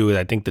assume they do it.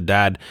 I think the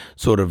dad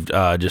sort of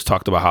just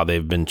talked about how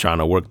they've been trying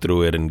to work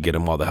through it and get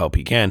him all the help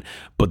he can,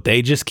 but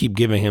they just keep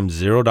giving him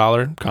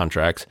 $0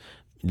 contracts,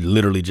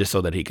 literally just so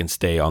that he can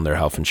stay on their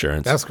health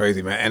insurance. That's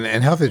crazy, man.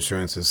 And health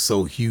insurance is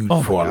so huge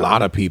for a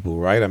lot of people,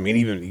 right? I mean,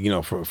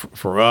 even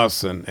for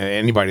us and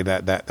anybody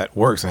that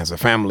works and has a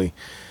family.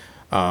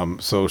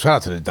 So shout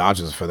out to the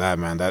Dodgers for that,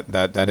 man.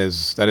 That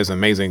is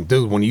amazing,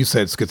 dude. When you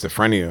said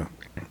schizophrenia,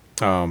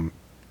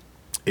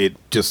 it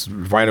just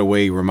right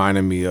away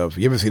reminded me of.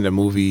 You ever seen the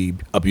movie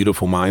A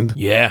Beautiful Mind?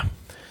 Yeah,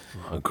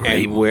 a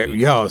great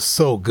movie. It's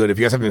so good. If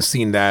you guys haven't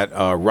seen that,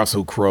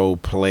 Russell Crowe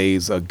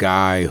plays a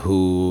guy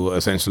who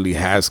essentially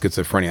has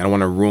schizophrenia. I don't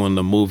want to ruin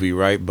the movie,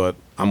 right? But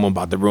I'm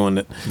about to ruin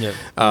it.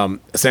 Yeah.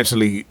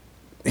 Essentially,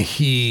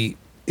 he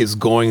is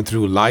going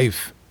through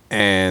life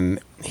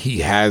and he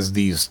has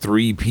these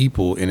 3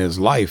 people in his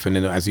life, and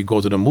then as he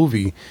goes to the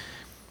movie,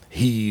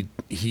 he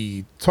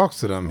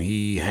talks to them,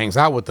 he hangs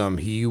out with them,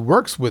 he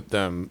works with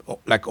them,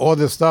 like all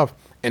this stuff,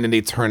 and then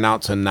they turn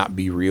out to not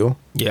be real.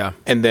 Yeah.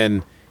 And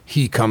then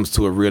he comes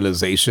to a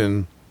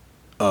realization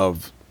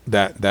of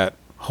that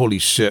holy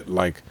shit,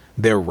 like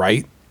they're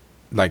right,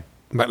 like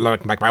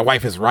my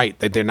wife is right,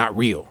 that they're not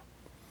real.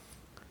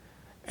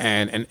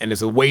 And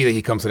it's a way that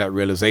he comes to that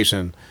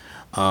realization.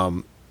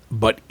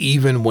 But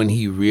even when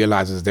he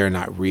realizes they're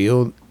not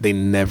real, they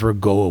never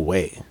go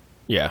away.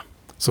 Yeah.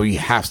 So he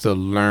has to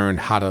learn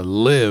how to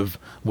live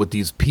with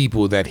these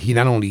people that he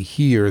not only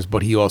hears,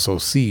 but he also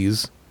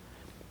sees.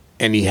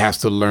 And he has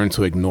to learn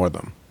to ignore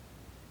them.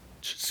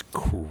 Just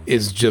cool.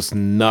 It's just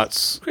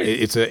nuts.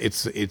 It's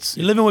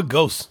You're living with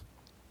ghosts.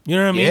 You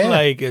know what I mean? Yeah.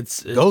 Like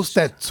it's ghosts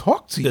that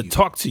talk to you. that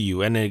talk to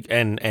you and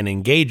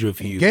engage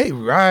with you.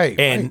 Right.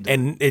 And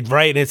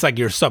it's like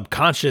your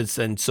subconscious,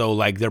 and so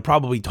like they're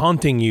probably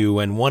taunting you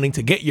and wanting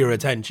to get your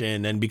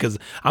attention. And because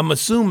I'm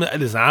assuming,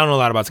 listen, I don't know a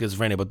lot about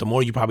schizophrenia, but the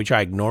more you probably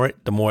try to ignore it,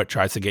 the more it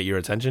tries to get your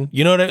attention.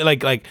 You know what I mean?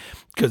 Like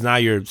because now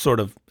you're sort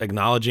of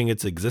acknowledging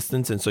its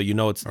existence, and so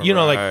it's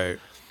like,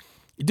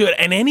 dude.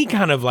 And any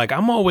kind of like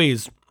I'm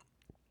always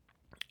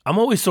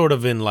sort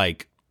of in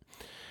like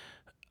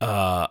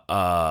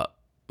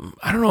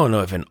I don't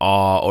know if in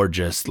awe or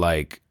just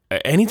like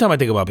anytime I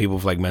think about people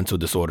with like mental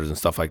disorders and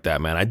stuff like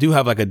that, man, I do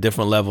have like a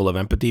different level of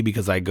empathy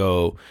because I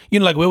go,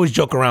 like we always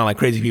joke around like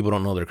crazy people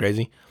don't know they're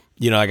crazy.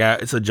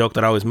 It's a joke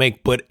that I always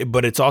make, but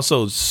it's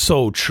also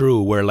so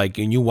true where like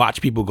when you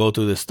watch people go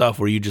through this stuff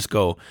where you just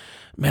go,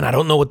 man, I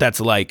don't know what that's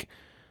like,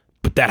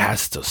 but that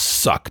has to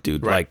suck,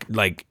 dude. Right.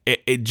 Like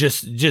it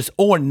just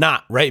or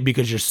not, right?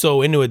 Because you're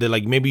so into it that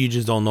like maybe you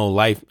just don't know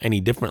life any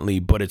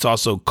differently, but it's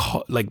also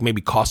like maybe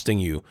costing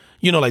you.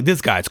 Like this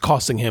guy, it's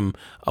costing him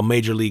a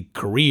major league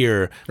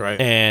career, right,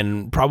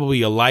 and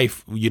probably a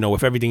life,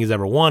 with everything he's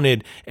ever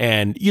wanted.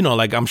 And,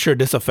 like I'm sure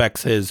this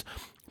affects his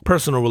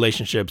personal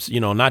relationships,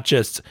 not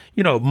just,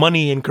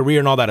 money and career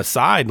and all that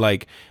aside,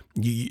 like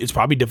it's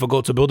probably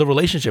difficult to build a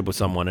relationship with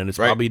someone, and it's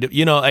right, probably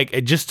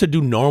like just to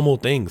do normal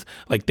things,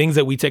 like things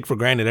that we take for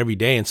granted every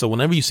day. And so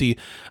whenever you see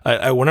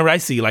whenever I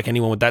see like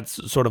anyone with that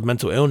sort of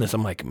mental illness,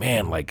 I'm like,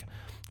 man, like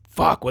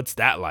fuck, what's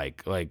that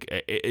like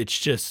it's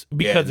just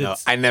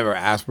because I never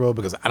asked, bro,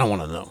 because I don't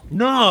want to know.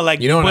 No,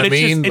 like, you know what I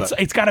mean?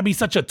 It's got to be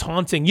such a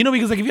taunting,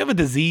 because like if you have a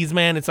disease,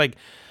 man, it's like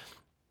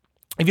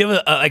if you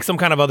have like some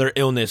kind of other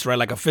illness, right,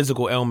 like a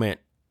physical ailment,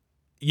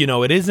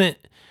 it isn't,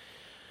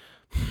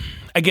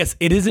 I guess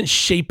it isn't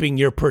shaping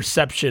your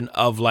perception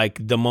of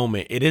like the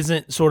moment. It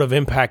isn't sort of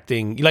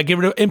impacting, like it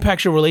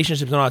impacts your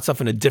relationships and all that stuff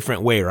in a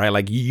different way, right?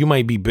 Like you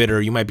might be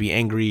bitter, you might be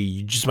angry,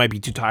 you just might be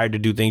too tired to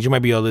do things, you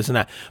might be all this and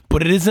that,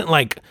 but it isn't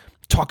like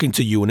talking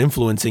to you and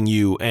influencing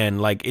you,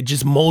 and like it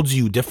just molds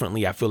you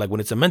differently. I feel like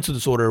when it's a mental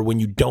disorder, when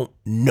you don't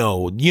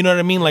know, you know what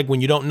I mean? Like when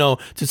you don't know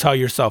to tell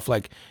yourself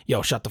like,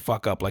 yo, shut the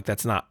fuck up, like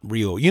that's not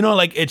real,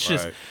 like it's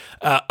just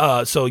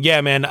so yeah,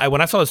 man,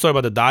 when I saw the story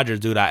about the Dodgers,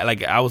 dude,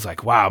 I was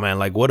like, wow, man,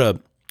 like what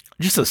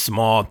just a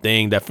small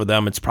thing that for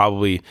them it's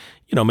probably,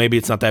 maybe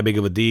it's not that big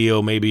of a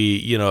deal.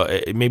 Maybe,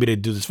 maybe they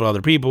do this for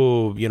other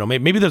people.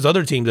 Maybe there's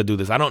other teams that do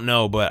this. I don't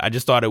know, but I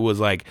just thought it was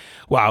like,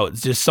 wow,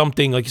 it's just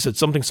something, like you said,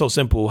 something so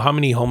simple. How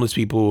many homeless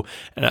people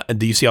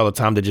do you see all the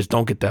time that just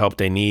don't get the help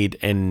they need?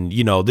 And,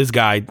 this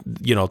guy,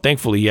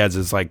 thankfully he has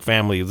his like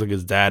family, like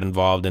his dad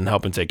involved in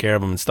helping take care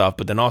of him and stuff.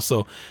 But then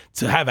also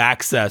to have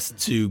access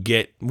to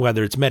get,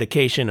 whether it's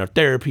medication or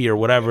therapy or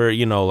whatever,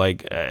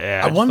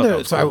 I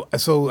wonder,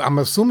 so I'm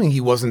assuming he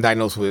wasn't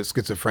diagnosed with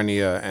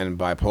schizophrenia and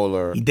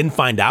bipolar. He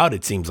didn't find out,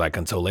 it seems like,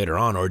 until later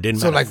on, or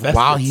didn't. So like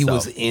while he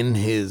itself. was in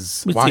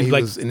his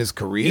was in his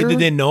career, either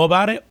didn't know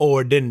about it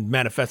or didn't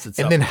manifest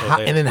itself. And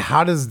then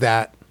how does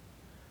that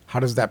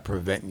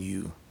prevent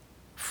you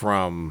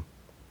from,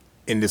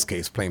 in this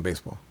case, playing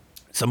baseball?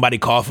 Somebody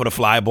call for the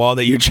fly ball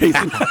that you're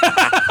chasing.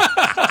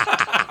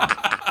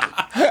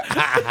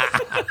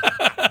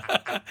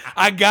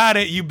 I got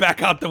it. You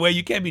back out the way.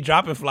 You can't be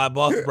dropping fly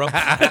balls, bro.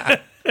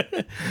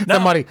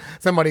 No.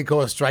 Somebody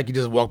call a strike. You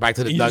just walk back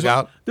to the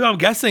dugout. Dude, I'm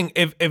guessing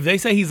if they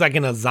say he's like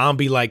in a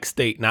zombie-like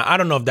state. Now, I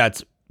don't know if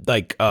that's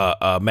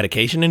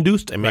medication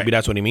induced, and maybe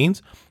that's what he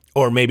means.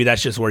 Or maybe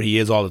that's just where he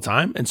is all the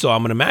time. And so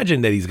I'm gonna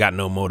imagine that he's got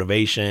no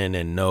motivation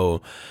and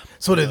no.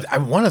 So did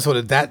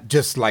that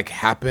just like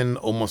happen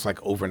almost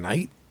like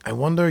overnight? I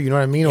wonder, you know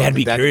what I mean? Or I'd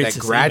be did curious that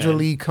to see,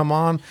 gradually come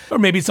on? Or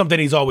maybe it's something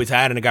he's always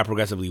had and it got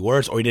progressively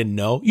worse, or he didn't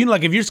know. You know,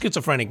 like if you're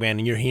schizophrenic, man,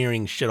 and you're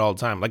hearing shit all the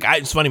time. Like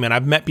it's funny, man.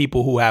 I've met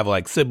people who have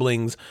like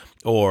siblings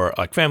or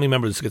like family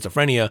members with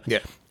schizophrenia. Yeah.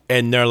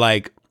 And they're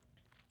like,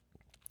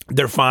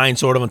 they're fine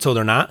sort of until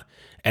they're not.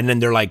 And then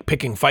they're like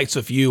picking fights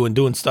with you and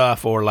doing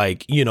stuff, or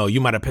like, you know, you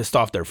might have pissed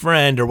off their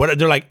friend or whatever.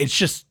 They're like, it's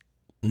just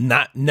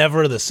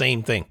never the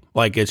same thing.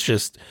 Like it's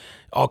just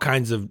all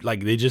kinds of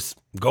like they just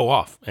go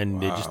off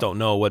and they just don't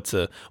know what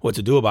to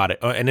do about it.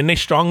 And then they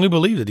strongly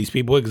believe that these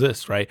people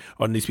exist, right?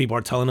 Or these people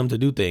are telling them to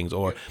do things,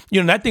 or you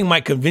know, that thing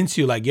might convince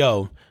you like,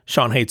 yo,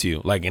 Sean hates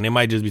you. Like, and it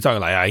might just be talking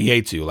like, he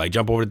hates you. Like,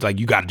 jump over, like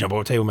you got to jump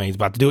over the table, man. He's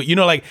about to do it. You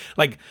know,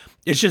 like.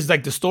 It's just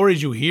like the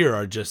stories you hear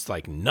are just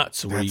like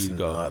nuts. Where That's you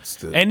go, nuts,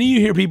 dude. and then you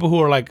hear people who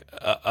are like,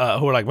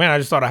 man, I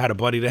just thought I had a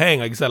buddy to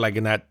hang. Like you said, like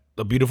in that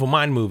A Beautiful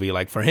Mind movie.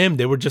 Like for him,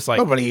 they were just like,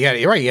 No, but he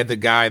had the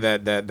guy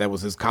that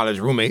was his college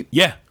roommate.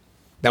 yeah,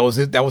 That was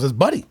his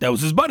buddy. that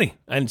was his buddy.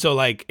 And so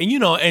like, and you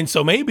know, and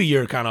so maybe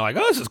you're kind of like,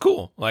 oh, this is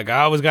cool. Like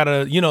I always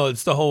gotta, you know,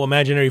 it's the whole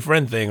imaginary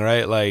friend thing,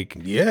 right? Like,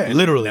 Yeah,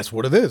 literally, that's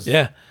what it is.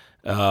 yeah.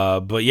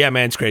 But yeah,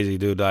 man, it's crazy,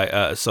 dude.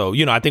 So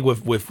you know, I think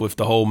with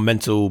the whole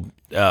mental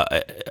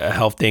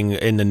health thing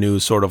in the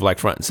news, sort of like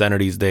front and center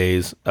these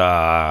days,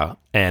 and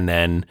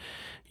then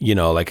you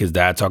know, like his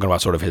dad talking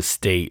about sort of his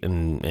state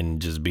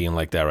and just being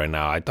like that right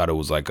now. I thought it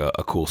was like a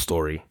cool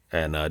story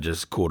and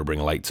just cool to bring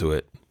light to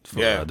it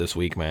for this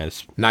week, man.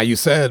 Now you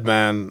said,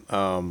 man,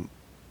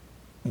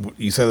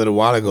 you said it a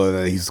while ago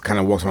that he's kind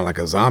of walks around like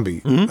a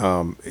zombie.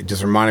 It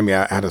just reminded me,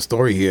 I had a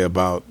story here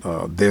about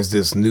there's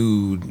this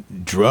new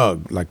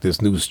drug, like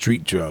this new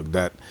street drug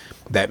that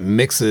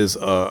mixes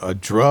a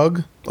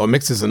drug or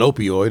mixes an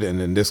opioid,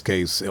 and in this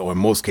case, or in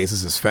most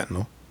cases, it's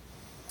fentanyl,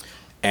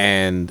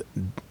 and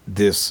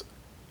this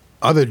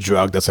other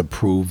drug that's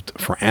approved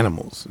for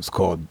animals. It's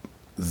called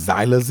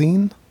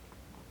xylazine,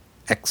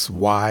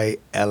 XYLAZINE.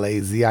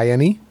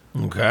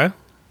 Okay.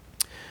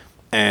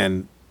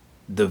 And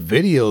the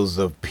videos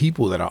of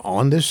people that are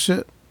on this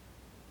shit,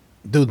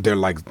 dude, they're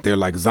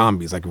like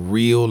zombies, like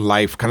real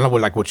life, kind of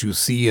like what you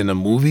see in the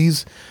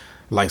movies.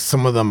 Like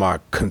some of them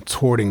are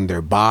contorting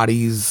their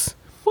bodies.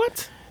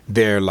 What?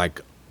 They're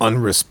like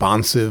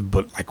unresponsive,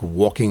 but like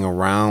walking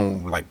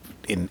around like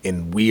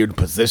in weird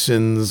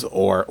positions,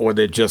 or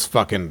they're just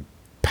fucking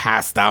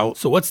passed out.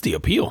 So what's the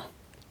appeal?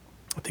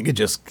 I think it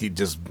just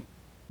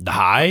The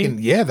high?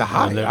 yeah, the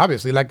high,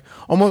 obviously. Like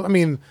almost, I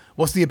mean,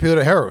 what's the appeal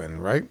to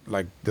heroin, right?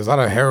 Like there's a lot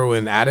of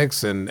heroin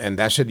addicts, and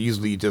that shit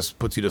usually just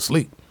puts you to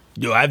sleep.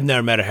 Yo, I've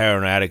never met a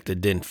heroin addict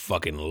that didn't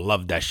fucking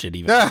love that shit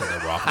even after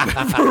they were off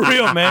of it. For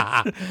real,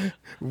 man.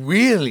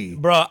 Really?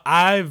 Bro,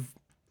 I've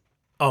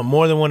on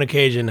more than one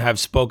occasion have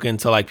spoken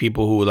to like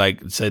people who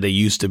like say they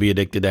used to be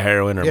addicted to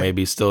heroin or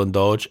maybe still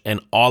indulge, and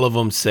all of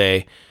them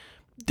say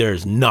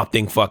there's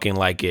nothing fucking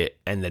like it,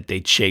 and that they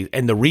chase,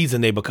 and the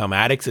reason they become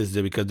addicts is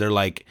because they're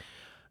like,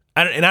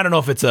 and I don't know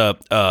if it's a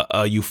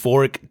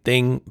euphoric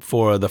thing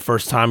for the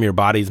first time your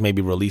body's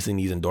maybe releasing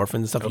these endorphins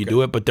and stuff. You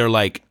do it, but they're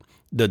like,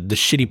 the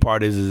shitty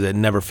part is it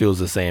never feels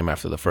the same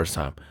after the first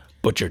time,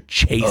 but you're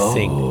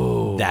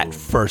chasing that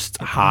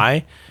first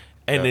high.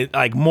 And it,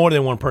 like more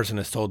than one person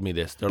has told me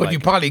this. They're But like, you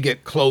probably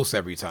get close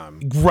every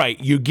time. right,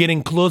 you're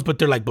getting close, but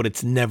they're like, but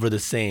it's never the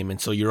same. And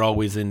so you're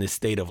always in this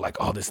state of like,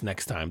 oh, this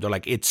next time. They're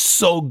like, it's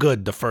so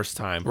good the first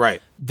time. Right.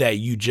 That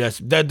you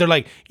just, they're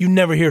like, you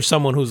never hear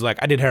someone who's like,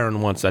 I did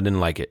heroin once, I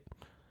didn't like it.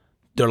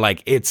 They're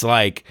like, it's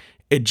like,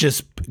 it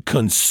just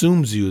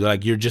consumes you.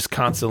 Like you're just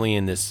constantly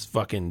in this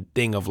fucking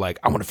thing of like,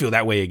 I want to feel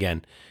that way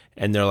again.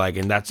 And they're like,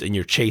 and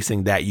you're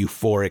chasing that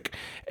euphoric.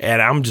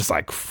 And I'm just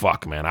like,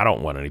 fuck, man, I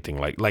don't want anything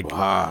like,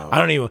 Wow. I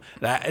don't even,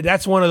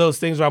 that's one of those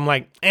things where I'm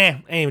like, I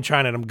ain't even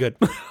trying it, I'm good.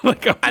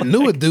 I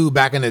knew a dude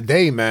back in the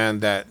day, man,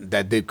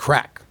 that did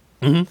crack.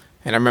 Mm-hmm.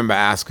 And I remember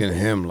asking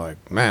him,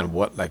 like, man,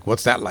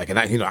 what's that like? And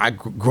I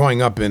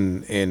growing up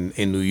in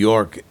New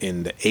York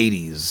in the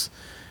 80s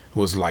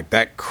was like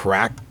that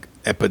crack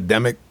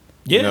epidemic.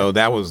 Yeah. You know,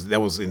 that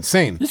was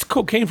insane. It's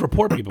cocaine for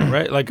poor people,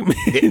 right? Like,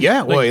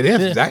 yeah, well, it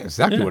is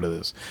exactly yeah. what it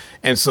is.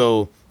 And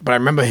so, but I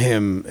remember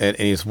him, and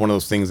it's one of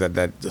those things that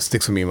just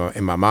sticks with me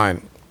in my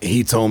mind.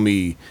 He told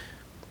me,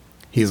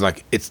 he's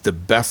like, it's the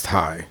best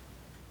high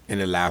in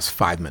the last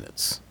 5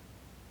 minutes.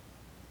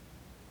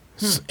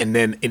 And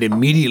then it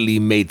immediately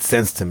made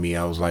sense to me.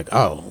 I was like,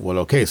 oh, well,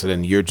 okay. So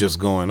then you're just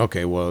going,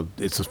 okay, well,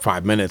 it's just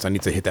 5 minutes. I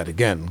need to hit that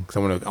again because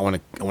I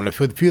want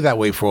to feel that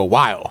way for a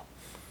while.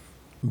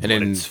 And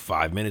then it's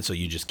 5 minutes, so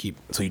you just keep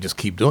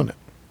doing it.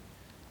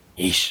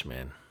 Eesh,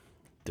 man,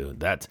 dude.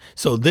 That's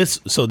who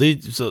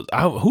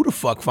the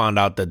fuck found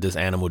out that this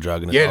animal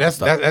drug and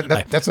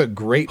that's a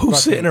great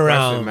who's sitting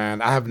around, question,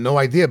 man. I have no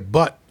idea,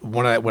 but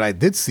what I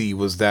did see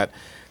was that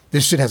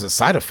this shit has a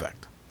side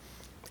effect,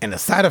 and the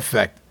side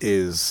effect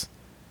is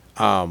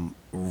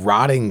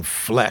rotting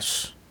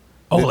flesh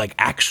Oh, like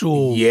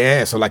actual.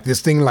 Yeah, so like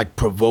this thing like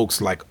provokes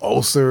like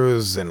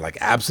ulcers and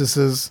like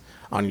abscesses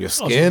on your Oh,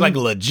 so skin. it's like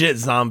legit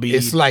zombie.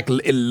 It's like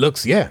it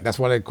looks, yeah. That's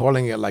why they're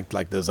calling it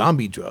like the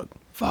zombie drug.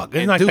 Fuck.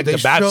 It's like the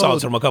bath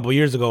salts from a couple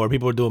years ago where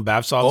people were doing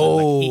bath salts and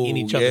like eating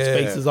each other's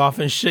faces off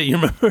and shit. You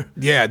remember?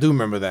 Yeah, I do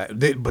remember that.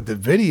 But the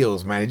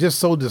videos, man, it's just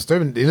so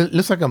disturbing. It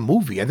looks like a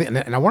movie. I think,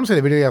 and I want to say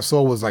the video I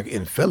saw was like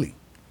in Philly,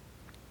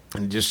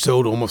 and it just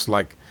showed almost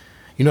like,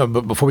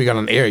 but before we got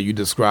on air, you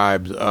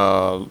described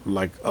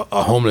like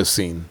a homeless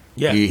scene.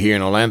 Yeah. Here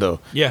in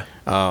Orlando. Yeah.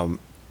 And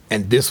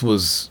that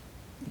was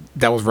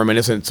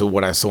reminiscent to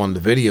what I saw in the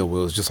video, where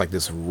it was just like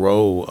this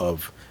row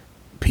of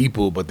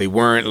people, but they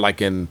weren't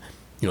like in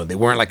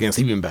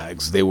sleeping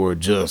bags. They were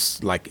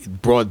just like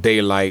broad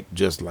daylight,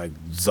 just like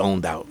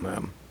zoned out,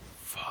 man.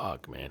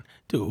 Fuck, man.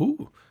 Dude,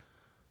 who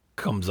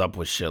comes up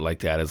with shit like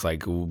that? It's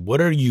like,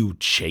 what are you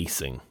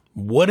chasing?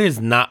 What is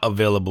not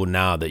available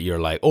now that you're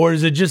like, or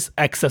is it just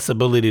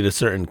accessibility to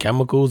certain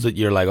chemicals that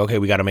you're like, okay,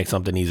 we got to make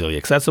something easily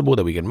accessible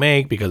that we can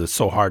make because it's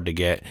so hard to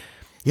get.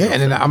 Yeah,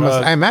 and then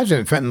I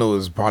imagine fentanyl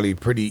is probably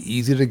pretty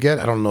easy to get.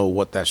 I don't know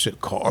what that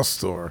shit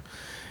costs or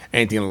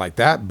anything like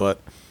that, but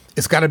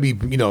it's got to be,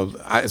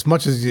 as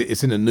much as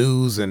it's in the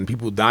news and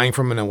people dying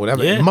from it and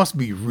whatever, it must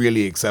be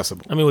really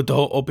accessible. I mean, with the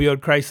whole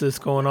opioid crisis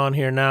going on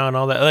here now and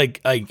all that,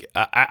 like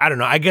I don't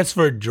know. I guess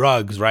for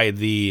drugs, right?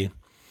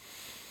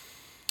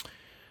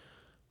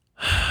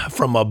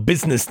 From a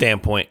business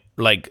standpoint,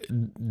 like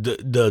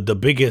the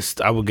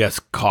biggest, I would guess,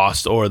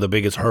 cost or the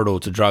biggest hurdle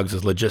to drugs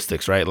is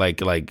logistics, right?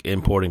 Like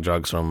importing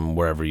drugs from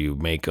wherever you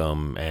make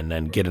them and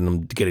then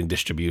getting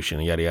distribution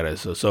and yada yada.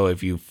 So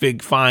if you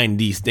find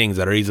these things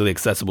that are easily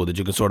accessible that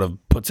you can sort of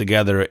put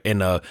together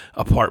in a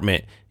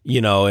apartment,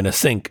 in a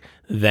sink,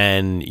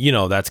 then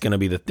that's going to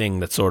be the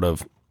thing that sort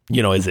of,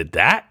 is it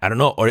that? I don't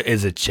know, or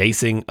is it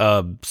chasing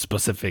a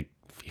specific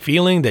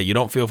feeling that you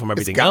don't feel from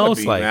everything else?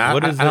 Be, like, man.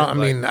 what is it? I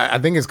mean, I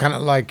think it's kind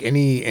of like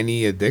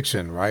any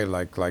addiction, right?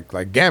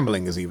 Like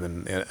gambling is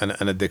even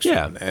an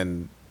addiction,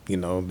 and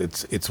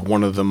it's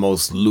one of the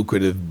most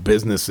lucrative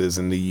businesses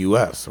in the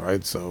U.S.,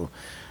 right? So,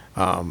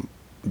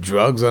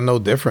 drugs are no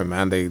different,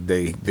 man.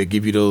 They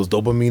give you those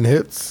dopamine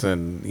hits,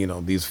 and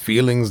these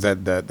feelings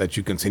that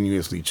you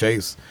continuously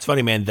chase. It's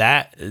funny, man.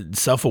 That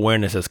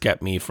self-awareness has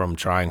kept me from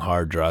trying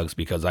hard drugs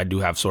because I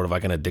do have sort of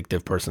like an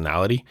addictive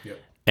personality,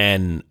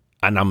 and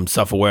I'm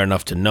self-aware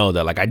enough to know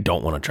that like I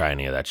don't want to try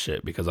any of that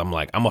shit because I'm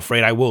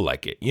afraid I will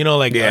like it.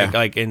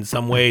 Like in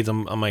some ways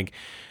I'm like,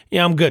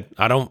 yeah, I'm good.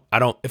 I don't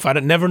if I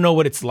never know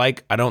what it's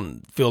like, I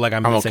don't feel like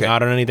I'm missing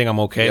out on anything. I'm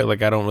okay. Yep.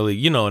 Like I don't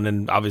really, and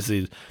then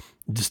obviously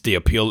just the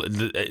appeal.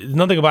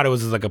 Nothing about it was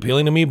just like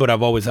appealing to me, but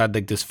I've always had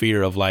like this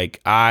fear of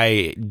like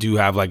I do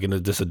have like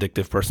this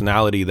addictive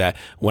personality that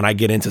when I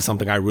get into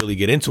something, I really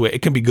get into it.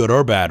 It can be good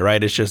or bad,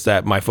 right? It's just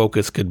that my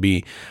focus could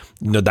be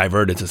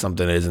diverted to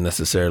something that isn't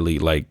necessarily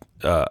like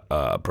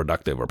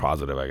productive or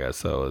positive, I guess.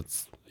 So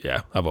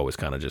I've always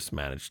kind of just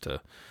managed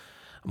to.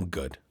 I'm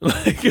good.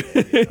 Like,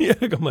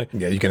 I'm like,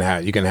 you can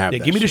have. Yeah,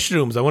 that give me shit. the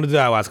shrooms. I want to do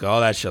ayahuasca,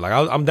 all that shit. Like,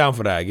 I'm down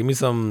for that. Give me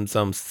some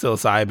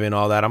psilocybin,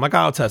 all that. I'm like,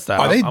 I'll test that.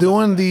 Are they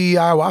doing the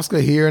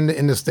ayahuasca here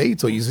in the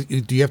States, or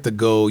do you have to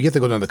go? You have to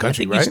go to another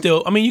country, right?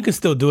 You can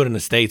still do it in the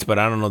States, but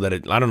I don't know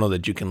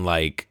that you can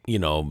like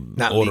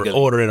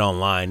order it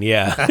online,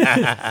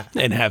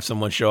 and have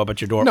someone show up at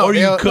your door. No, or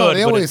you could. No,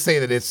 they always say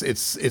that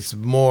it's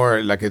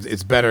more like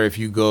it's better if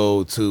you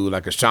go to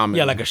like a shaman.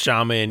 Yeah, like a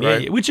shaman.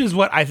 Right? Yeah, which is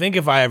what I think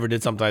if I ever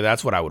did something like that,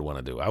 that's what I would want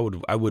to do. I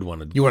would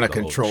want to. You want to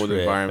control the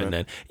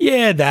environment,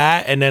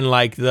 and then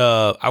like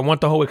I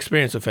want the whole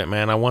experience with it,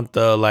 man. I want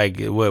the like,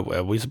 what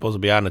are we supposed to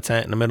be out in a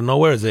tent in the middle of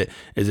nowhere? Is it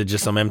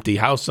just some empty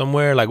house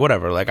somewhere? Like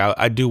whatever. Like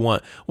I do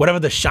want whatever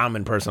the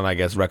shaman person I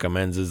guess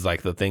recommends is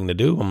like the thing to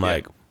do. I'm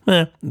like,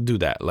 do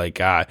that.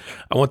 Like I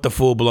want the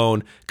full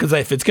blown, because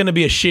if it's gonna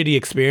be a shitty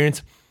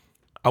experience,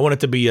 I want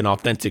it to be an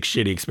authentic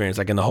shitty experience,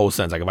 like in the whole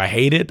sense. Like if I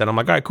hate it, then I'm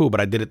like, all right, cool, but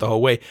I did it the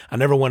whole way. I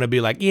never want to be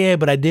like, yeah,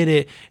 but I did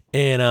it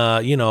in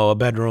a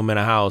bedroom in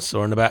a house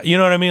or in the back. You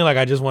know what I mean? Like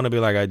I just want to be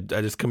like, I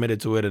just committed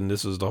to it and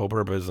this was the whole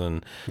purpose,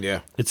 and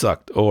it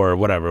sucked or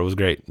whatever. It was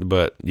great,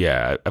 but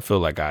yeah, I feel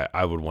like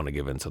I would want to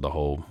give into the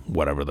whole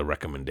whatever the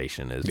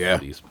recommendation is for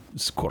these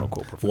quote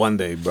unquote professionals. One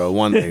day, bro.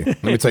 One day.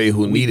 Let me tell you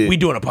who needed. We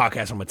doing a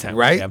podcast from a tent,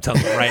 right? I'm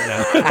telling you right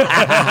now.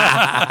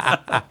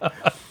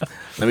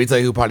 Let me tell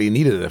you who probably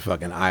needed a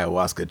fucking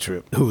ayahuasca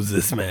trip. Who's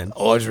this, man?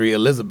 Audrey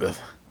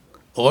Elizabeth.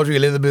 Audrey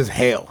Elizabeth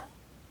Hale.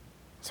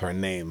 That's her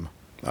name.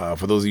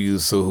 For those of you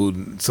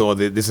who saw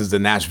this is the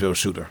Nashville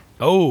shooter.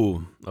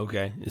 Oh,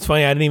 okay. It's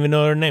funny, I didn't even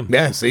know her name.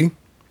 Yeah, see?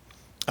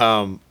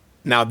 Now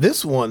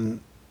this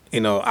one,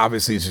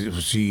 obviously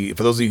she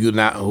for those of you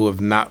who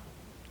have not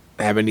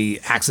have any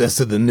access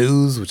to the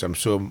news, which I'm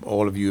sure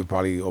all of you have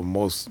probably, or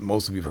most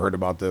of you have heard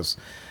about this.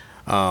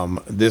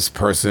 This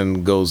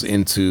person goes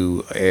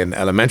into an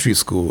elementary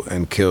school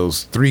and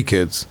kills 3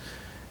 kids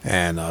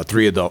and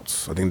 3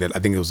 adults. I think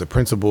it was a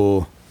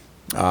principal.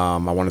 I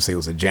want to say it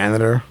was a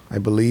janitor, I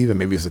believe, and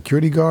maybe a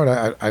security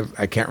guard.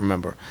 I can't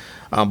remember.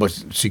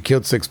 But she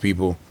killed 6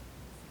 people.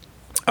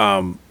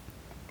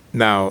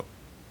 Now,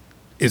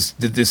 this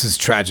is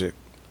tragic.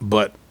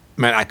 But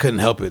man, I couldn't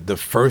help it. The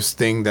first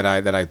thing that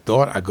I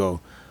thought, I go,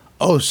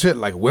 oh shit,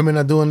 like women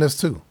are doing this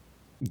too.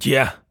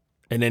 Yeah.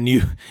 And then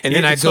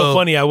it's so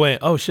funny. I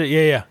went, oh shit,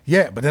 yeah.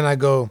 Yeah, but then I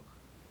go,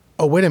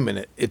 oh wait a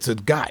minute, it's a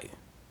guy.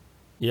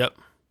 Yep.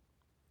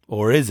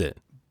 Or is it?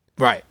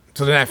 Right.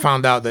 So then I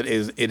found out that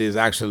it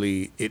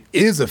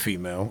is a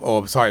female.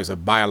 Oh, sorry, it's a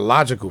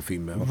biological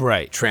female.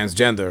 Right.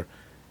 Transgender.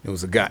 It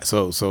was a guy.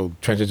 So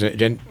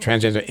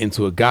transgender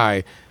into a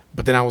guy.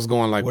 But then I was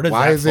going like, where does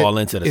why that is fall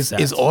it? Into the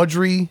Is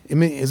Audrey? I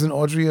mean, isn't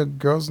Audrey a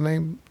girl's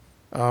name?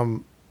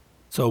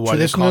 So what,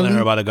 they're calling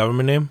her by the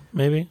government name,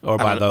 maybe, or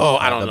by the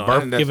I don't know.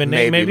 birth given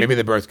name, maybe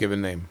the birth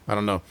given name. I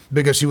don't know,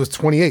 because she was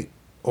 28,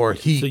 or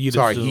he. So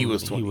sorry, he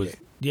was 28.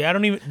 Yeah, I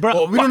don't even. Bro,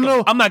 well, we don't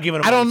know. I'm not giving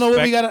him. I don't know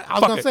respect. what we got. I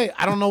was gonna say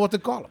I don't know what to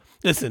call him.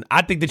 Listen,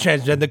 I think the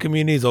transgender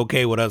community is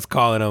okay with us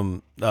calling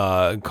him,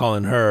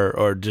 calling her,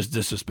 or just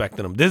disrespecting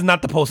him. This is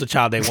not the poster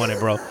child they wanted,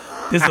 bro.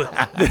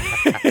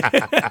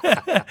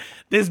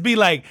 This be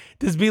like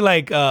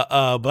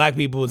black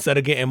people, instead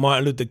of getting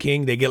Martin Luther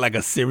King, they get like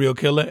a serial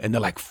killer, and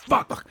they're like,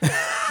 fuck,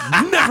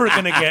 never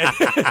gonna get,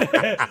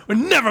 we're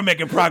never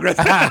making progress.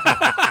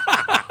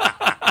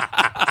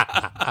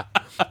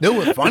 It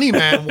was funny,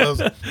 man,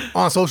 was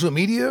on social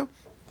media.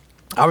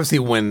 Obviously,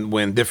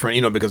 when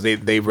different, because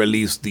they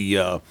released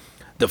the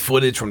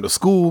footage from the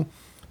school,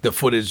 the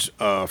footage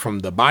from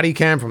the body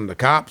cam from the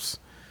cops.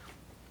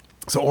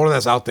 So all of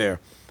that's out there.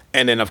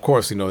 And then, of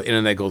course, the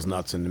internet goes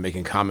nuts and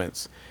making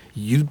comments.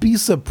 You'd be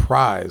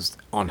surprised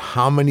on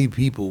how many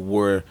people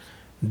were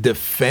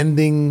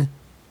defending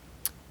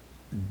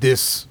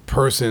this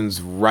person's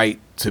right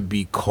to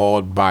be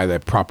called by their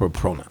proper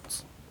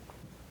pronouns.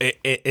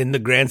 In the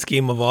grand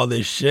scheme of all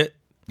this shit?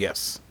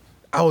 Yes.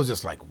 I was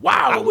just like,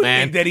 wow, I would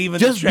man. think that even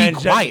just the be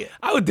quiet.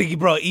 I would think,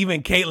 bro,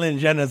 even Caitlyn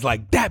Jenner's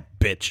like, that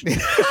bitch.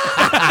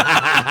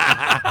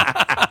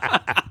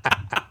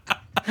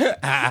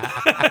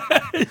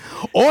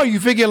 Or you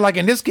figure, like,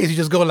 in this case, you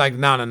just go like,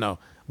 no.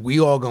 We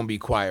all gonna be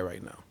quiet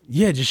right now.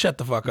 Yeah, just shut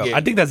the fuck up. Yeah,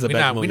 I think that's the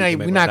best move.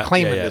 We're not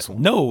claiming this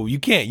one. No, you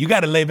can't. You got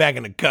to lay back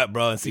in the cut,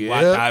 bro, and see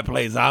how it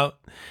plays out.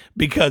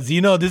 Because,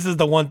 this is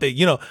the one thing,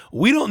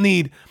 we don't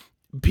need...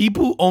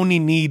 People only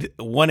need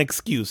one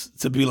excuse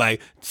to be like,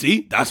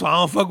 see, that's why I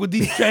don't fuck with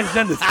these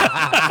transgenders.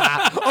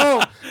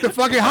 Oh, the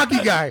fucking hockey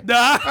guy.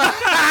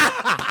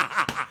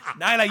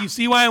 Now, like, you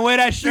see why I wear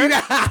that shirt?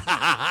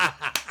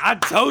 I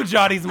told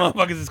y'all these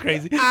motherfuckers is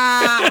crazy.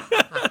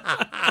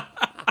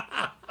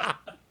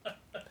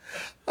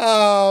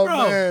 Oh,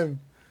 bro, man.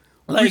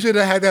 We should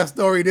have had that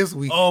story this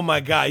week. Oh, my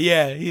God,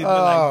 yeah. He's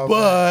like,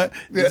 but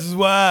this is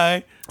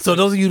why. So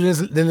those of you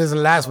that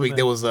listened last week,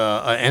 there was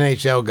a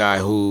NHL guy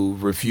who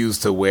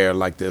refused to wear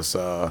like this.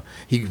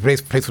 He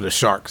plays for the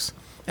Sharks,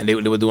 and they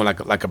were doing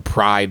like a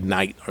Pride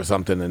night or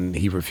something, and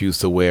he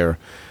refused to wear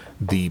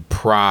the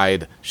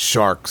Pride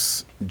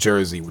Sharks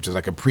jersey, which is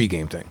like a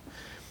pregame thing.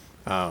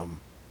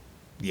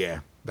 Yeah,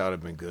 that would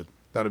have been good.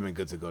 That would have been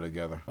good to go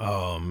together.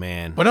 Oh,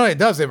 man. But no, it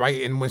does it,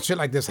 right? And when shit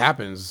like this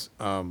happens...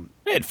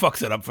 it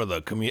fucks it up for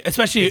the community,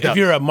 especially if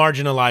you're a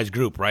marginalized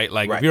group, right?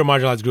 Like, if you're a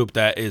marginalized group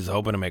that is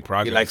hoping to make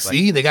progress. You're like,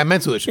 see, they got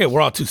mental issues. Yeah,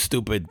 we're all too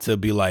stupid to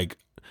be like...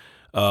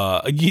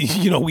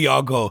 we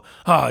all go,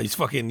 he's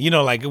fucking,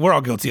 like, we're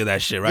all guilty of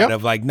that shit, right? Yep.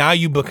 Of like, now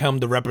you become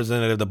the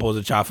representative, the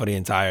poster child for the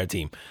entire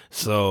team.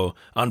 So,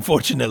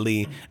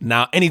 unfortunately,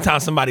 now anytime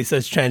somebody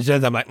says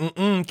transgender, I'm like,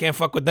 can't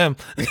fuck with them.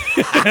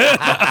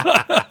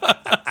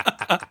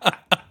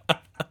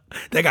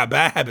 They got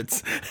bad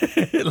habits.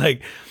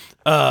 Like,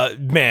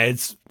 man,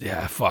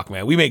 fuck,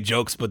 man. We make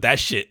jokes, but that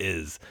shit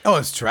is... Oh,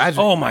 it's tragic.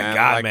 Oh, my man.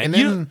 God, like, man. And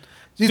then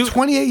she's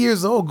 28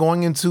 years old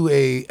going into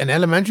an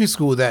elementary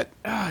school that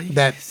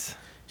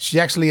she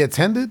actually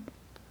attended.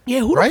 Yeah,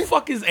 who the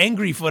fuck is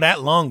angry for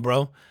that long,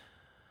 bro?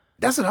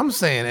 That's what I'm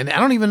saying. And I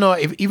don't even know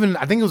if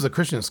I think it was a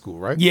Christian school,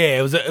 right? Yeah,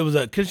 it was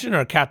a Christian or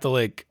a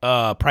Catholic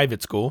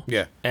private school.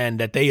 Yeah. And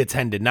that they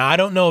attended. Now, I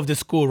don't know if this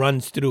school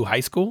runs through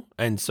high school.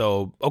 And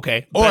so,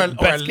 okay. Or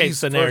best at case least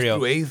scenario. first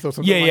through eighth or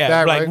something like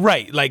that, like,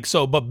 right? Like,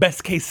 so, but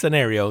best case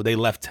scenario, they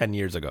left 10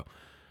 years ago.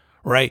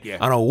 Right? Yeah.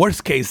 On a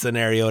worst case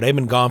scenario, they've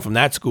been gone from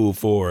that school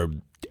for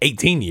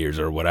 18 years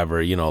or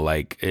whatever,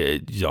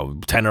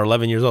 10 or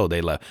 11 years old,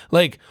 they left.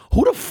 Like,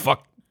 who the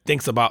fuck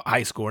thinks about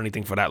high school or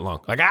anything for that long?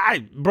 Like,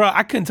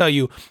 I couldn't tell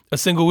you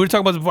we were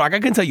talking about this before, like, I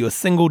couldn't tell you a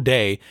single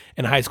day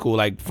in high school,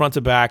 like, front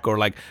to back, or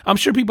like, I'm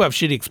sure people have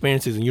shitty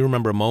experiences and you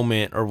remember a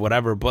moment or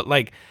whatever, but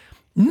like,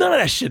 none of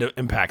that shit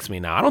impacts me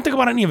now. I don't think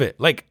about any of it.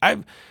 Like,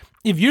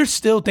 if you're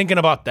still thinking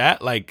about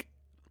that, like,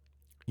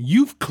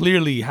 you've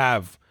clearly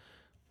have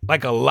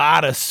like a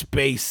lot of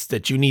space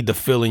that you need to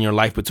fill in your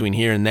life between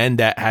here and then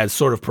that has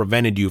sort of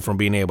prevented you from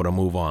being able to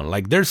move on.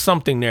 Like, there's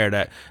something there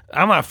that,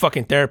 I'm not a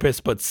fucking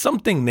therapist, but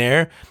something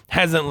there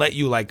hasn't let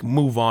you like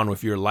move on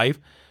with your life.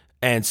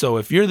 And so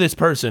if you're this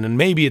person, and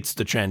maybe it's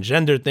the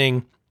transgender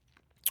thing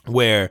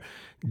where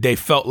they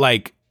felt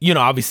like,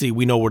 obviously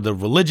we know where the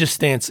religious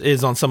stance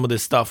is on some of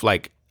this stuff.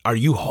 Like, are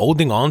you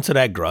holding on to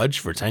that grudge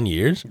for 10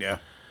 years? Yeah.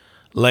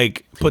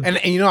 Like, but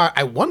and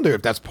I wonder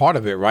if that's part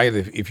of it, right?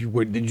 If you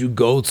were, did you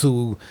go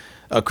to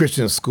a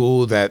Christian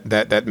school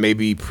that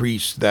maybe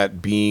preached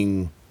that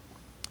being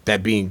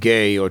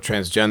gay or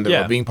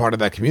transgender or being part of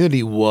that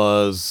community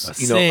was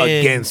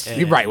against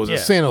was a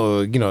sin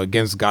or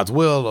against God's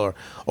will or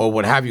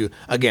what have you.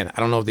 Again, I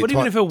don't know if they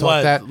even if it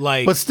was that,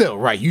 like, but still,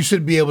 right? You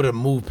should be able to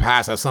move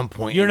past at some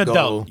point. You're an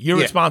adult. You're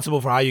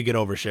responsible for how you get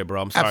over shit,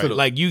 bro. I'm sorry. Absolutely.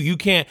 Like you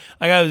can't.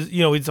 Like I was,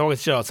 we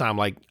always shit all the time.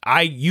 Like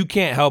you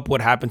can't help what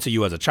happened to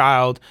you as a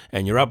child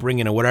and your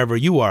upbringing or whatever.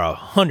 You are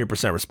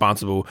 100%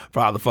 responsible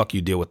for how the fuck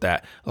you deal with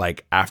that.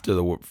 Like after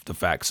the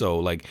fact. So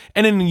like,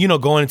 and then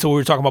going into what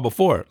we were talking about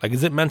before. Like,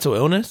 is it mental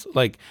illness?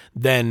 Like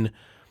then,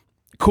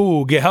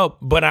 cool, get help.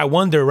 But I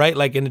wonder, right?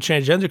 Like in the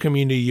transgender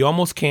community, you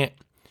almost can't.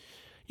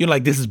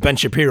 Like this is Ben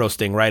Shapiro's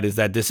thing, right? Is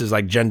that this is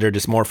like gender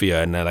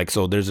dysmorphia, and like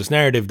so there's this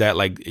narrative that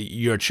like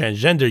you're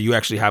transgender, you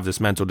actually have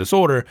this mental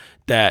disorder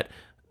that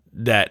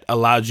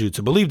allows you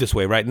to believe this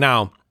way. Right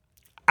now,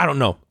 I don't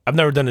know. I've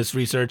never done this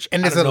research,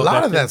 and there's a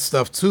lot of that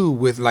stuff too.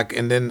 With like,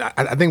 and then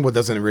I think what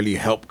doesn't really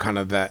help kind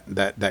of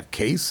that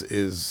case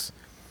is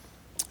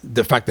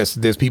the fact that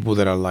there's people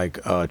that are like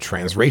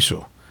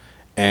transracial,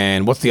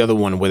 and what's the other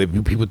one where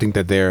people think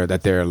that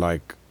they're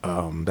like.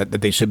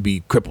 That they should be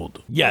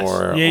crippled. Yes.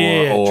 Or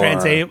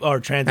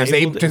transabled.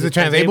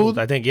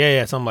 I think.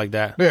 Yeah, something like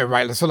that. Yeah,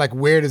 right. So, like,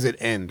 where does it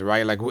end,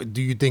 right? Like,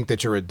 do you think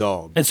that you're a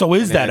dog? And so,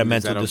 is that a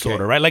mental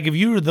disorder, right? Like, if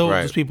you're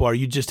those people, are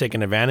you just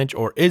taking advantage,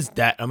 or is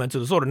that a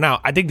mental disorder?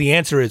 Now, I think the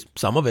answer is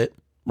some of it,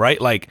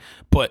 right? Like,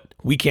 but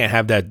we can't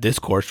have that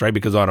discourse, right?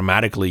 Because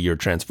automatically you're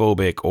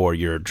transphobic or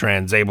you're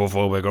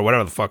transablephobic or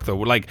whatever the fuck. Though,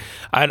 like,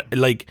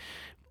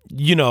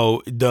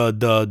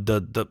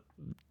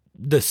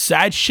 the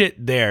sad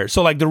shit there.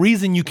 So like the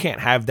reason you can't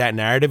have that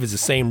narrative is the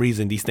same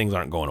reason these things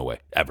aren't going away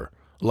ever.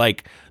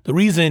 Like the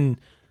reason,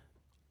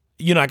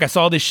 like I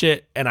saw this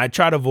shit and I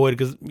try to avoid it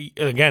because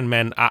again,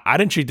 man, I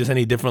didn't treat this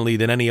any differently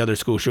than any other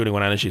school shooting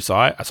when I initially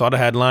saw it. I saw the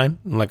headline.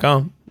 I'm like,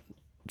 oh,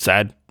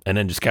 sad. And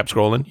then just kept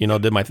scrolling,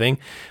 did my thing.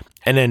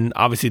 And then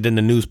obviously then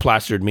the news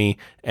plastered me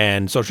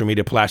and social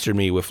media plastered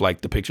me with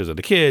like the pictures of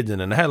the kids and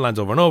then the headlines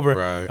over and over.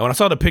 Right. And when I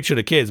saw the picture of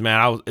the kids,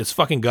 man, it's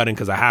fucking gutting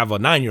because I have a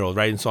 9-year-old,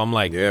 right? And so I'm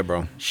like, yeah,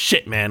 bro.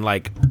 Shit, man.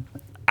 Like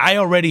I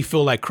already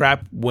feel like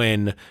crap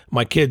when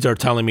my kids are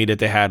telling me that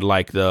they had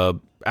like the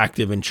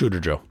active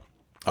intruder drill.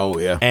 Oh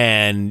yeah,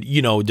 and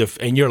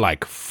and you're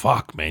like,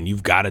 fuck, man,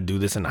 you've got to do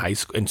this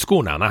in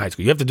school now, not high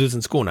school. You have to do this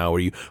in school now,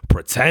 where you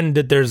pretend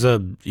that there's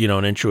an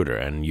intruder,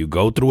 and you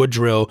go through a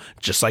drill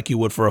just like you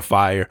would for a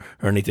fire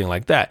or anything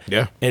like that.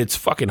 Yeah, and it's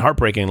fucking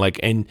heartbreaking. Like,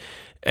 and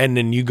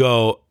then you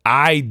go,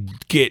 I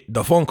get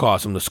the phone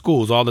calls from the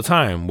schools all the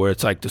time where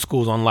it's like the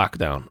school's on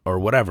lockdown or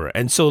whatever,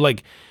 and so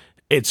like,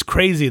 it's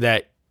crazy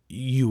that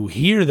you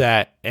hear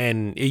that,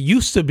 and it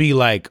used to be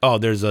like, oh,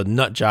 there's a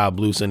nut job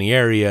loose in the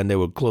area and they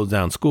would close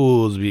down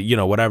schools,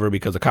 whatever,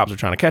 because the cops are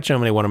trying to catch him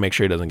and they want to make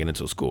sure he doesn't get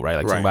into a school, right?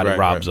 Like somebody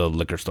robs a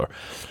liquor store.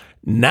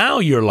 Now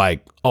you're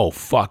like, oh,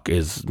 fuck,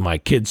 is my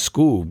kid's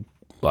school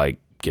like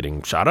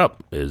getting shot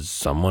up? Is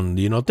someone,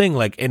 thing?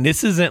 Like, and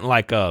this isn't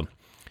like a,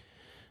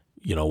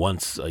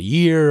 once a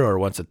year or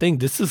once a thing.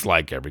 This is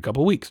like every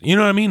couple of weeks, you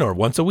know what I mean? Or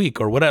once a week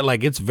or whatever.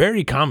 Like, it's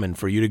very common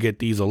for you to get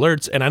these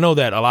alerts. And I know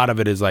that a lot of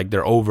it is like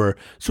they're over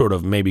sort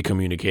of maybe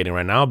communicating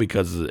right now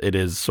because it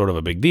is sort of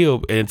a big deal.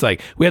 And it's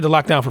like, we had to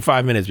lock down for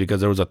 5 minutes because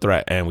there was a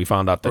threat and we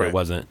found out that it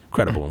wasn't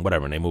credible and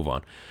whatever, and they move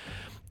on.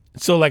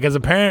 So like as a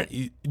parent,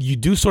 you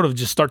do sort of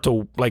just start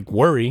to like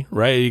worry,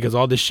 right? Because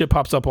all this shit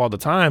pops up all the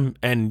time.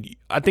 And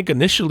I think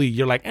initially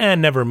you're like,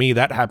 never me.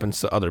 That happens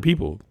to other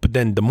people. But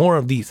then the more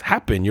of these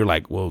happen, you're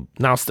like, well,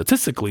 now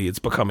statistically it's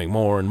becoming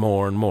more and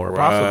more and more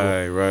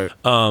possible.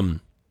 Right.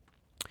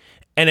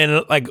 And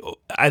then like,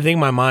 I think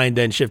my mind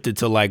then shifted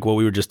to like what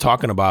we were just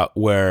talking about,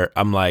 where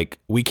I'm like,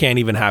 we can't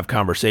even have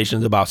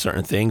conversations about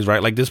certain things,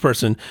 right? Like this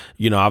person,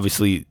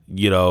 obviously,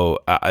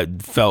 I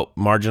felt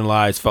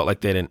marginalized, felt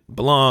like they didn't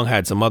belong,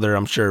 had some other,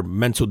 I'm sure,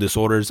 mental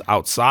disorders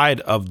outside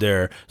of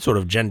their sort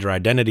of gender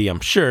identity, I'm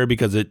sure,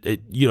 because it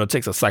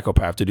takes a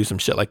psychopath to do some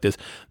shit like this.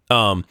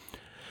 But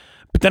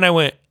then I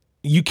went,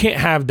 you can't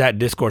have that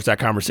discourse, that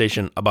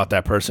conversation about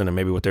that person and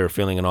maybe what they were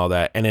feeling and all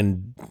that. And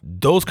then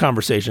those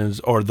conversations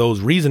or those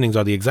reasonings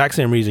are the exact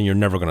same reason you're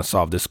never going to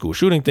solve this school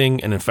shooting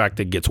thing. And in fact,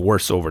 it gets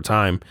worse over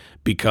time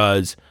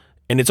because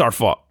it's our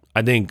fault.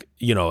 I think,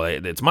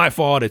 it's my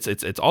fault.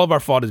 It's all of our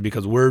fault is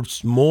because we're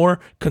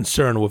more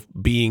concerned with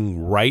being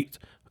right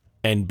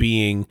and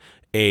being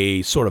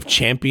a sort of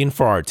champion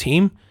for our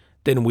team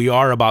than we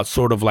are about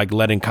sort of like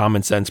letting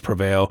common sense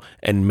prevail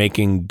and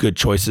making good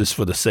choices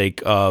for the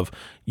sake of,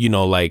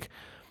 like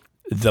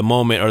the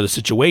moment or the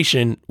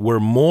situation. We're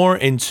more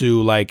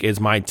into like, is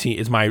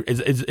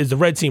the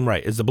red team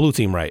right? Is the blue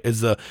team right? Is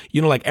the,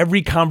 like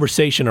every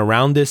conversation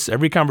around this,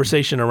 every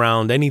conversation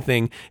around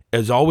anything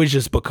is always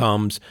just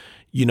becomes,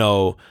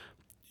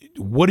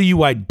 what do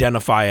you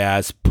identify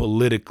as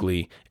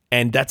politically?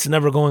 And that's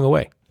never going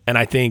away. And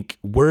I think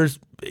we're,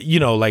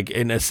 like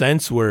in a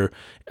sense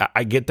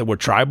I get that we're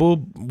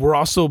tribal. We're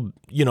also,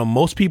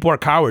 most people are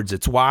cowards.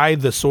 It's why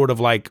the sort of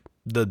like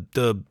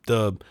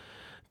the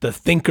the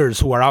thinkers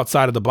who are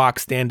outside of the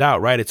box stand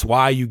out, right? It's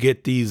why you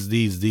get these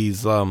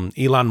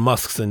Elon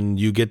Musks, and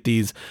you get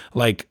these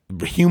like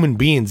human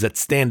beings that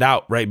stand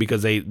out, right?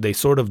 Because they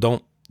sort of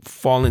don't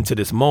fall into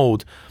this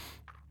mold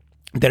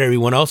that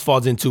everyone else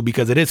falls into,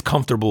 because it is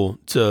comfortable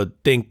to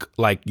think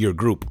like your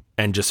group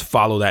and just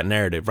follow that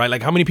narrative, right?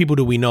 Like, how many people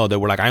do we know that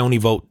were like, I only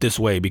vote this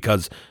way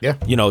because,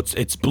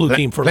 it's blue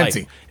team for life.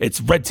 It's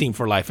red team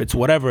for life. It's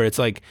whatever. It's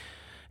like,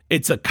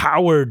 it's a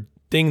coward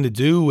thing to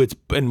do.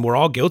 And we're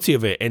all guilty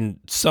of it in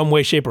some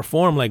way, shape, or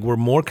form. Like, we're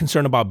more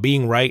concerned about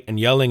being right and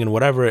yelling and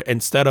whatever,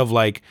 instead of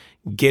like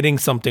getting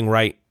something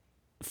right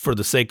for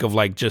the sake of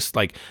like, just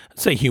like,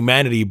 say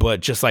humanity, but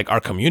just like our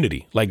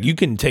community. Like, you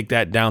can take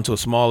that down to a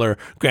smaller,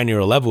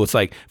 granular level. It's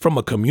like, from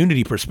a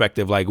community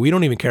perspective, like, we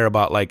don't even care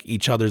about like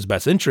each other's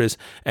best interests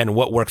and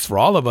what works for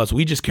all of us.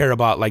 We just care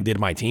about like, did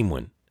my team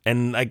win?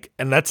 And like,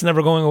 and that's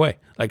never going away.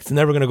 Like, it's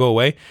never going to go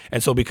away.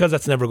 And so because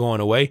that's never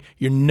going away,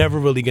 you're never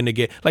really going to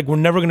get, like, we're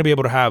never going to be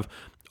able to have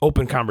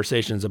open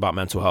conversations about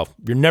mental health.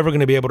 You're never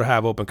going to be able to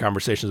have open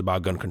conversations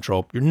about gun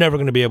control. You're never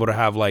going to be able to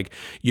have like,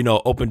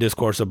 open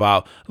discourse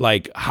about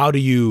like, how do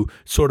you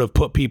sort of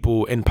put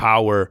people in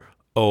power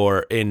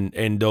or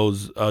in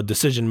those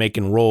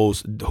decision-making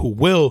roles who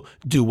will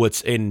do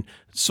what's in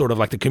sort of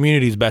like the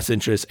community's best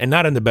interest and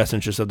not in the best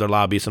interest of their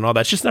lobbyists and all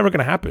that. It's just never going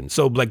to happen.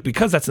 So like,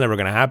 because that's never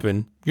going to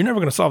happen, you're never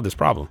going to solve this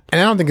problem.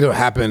 And I don't think it'll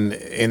happen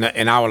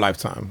in our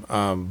lifetime.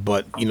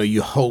 But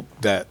you hope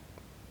that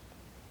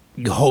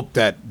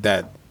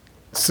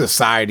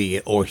society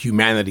or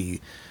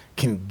humanity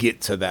can get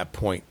to that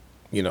point,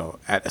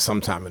 at some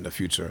time in the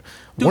future.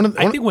 Dude,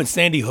 I think when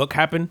Sandy Hook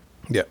happened,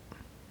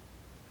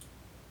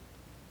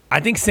 I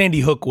think Sandy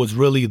Hook was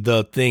really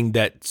the thing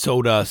that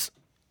told us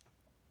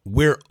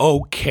we're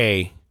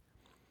okay.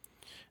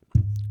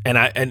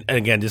 And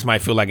again, this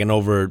might feel like an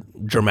over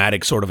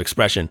dramatic sort of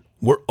expression.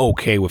 We're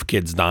okay with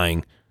kids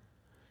dying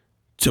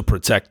to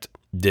protect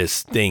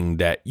this thing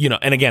that,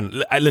 and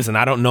again, listen,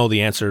 I don't know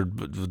the answer,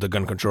 the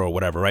gun control or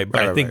whatever, right?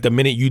 But I think the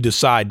minute you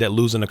decide that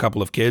losing a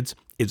couple of kids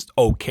is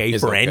okay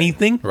for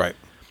anything, right?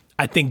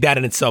 I think that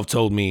in itself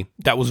told me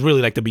that was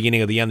really like the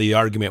beginning of the end of the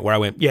argument, where I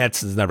went, yeah,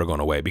 it's never going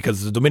away,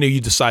 because the minute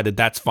you decide that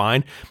that's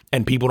fine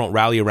and people don't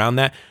rally around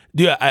that,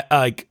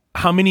 like,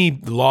 how many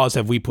laws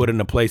have we put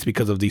into place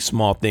because of these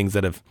small things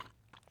that have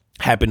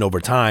happened over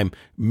time?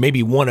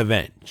 Maybe one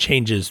event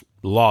changes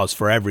laws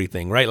for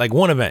everything, right? Like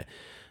one event.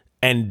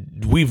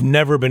 And we've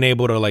never been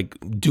able to like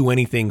do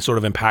anything sort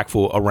of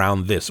impactful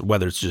around this,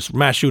 whether it's just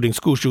mass shootings,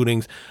 school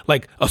shootings.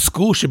 Like, a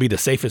school should be the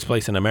safest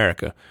place in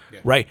America,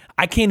 right?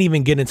 I can't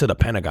even get into the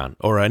Pentagon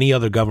or any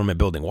other government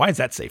building. Why is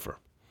that safer?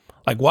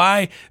 Like,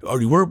 why? Or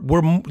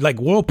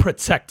we'll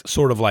protect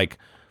sort of like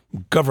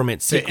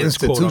government secrets,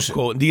 quote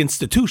unquote, the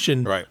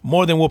institution, right,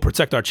 more than we'll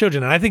protect our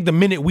children. And I think the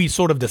minute we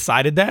sort of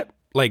decided that,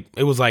 like,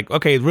 it was like,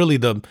 okay, really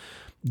the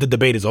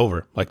debate is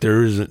over. Like,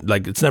 there isn't,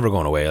 like, it's never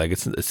going away. Like,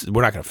 it's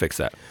we're not going to fix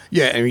that.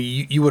 Yeah, I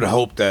mean, you would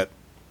hope that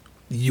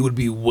you would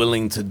be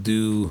willing to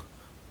do,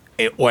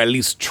 or at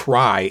least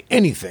try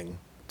anything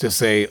to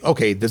say,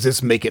 okay, does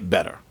this make it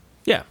better?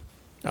 Yeah.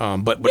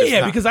 But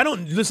yeah, because I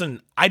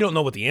don't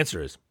know what the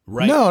answer is,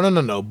 right?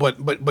 No.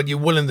 But you're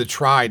willing to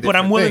try. But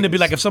I'm willing to be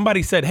like, if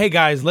somebody said, hey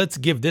guys, let's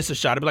give this a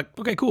shot, I'd be like,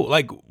 okay, cool.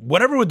 Like,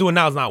 whatever we're doing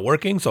now is not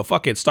working, so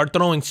fuck it. Start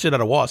throwing shit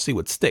at a wall, see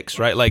what sticks,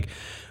 right? Like,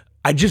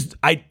 I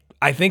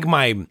think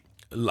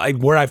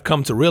where I've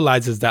come to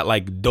realize is that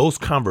like those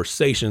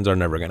conversations are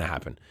never going to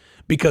happen,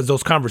 because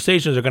those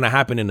conversations are going to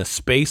happen in a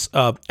space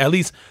of, at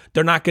least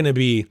they're not going to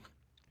be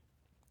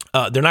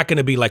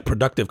like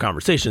productive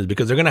conversations,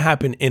 because they're going to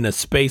happen in a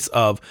space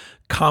of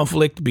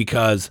conflict,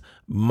 because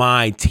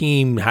my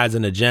team has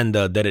an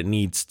agenda that it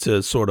needs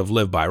to sort of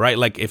live by, right?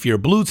 Like, if you're a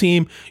blue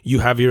team, you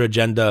have your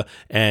agenda,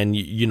 and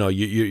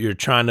you're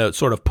trying to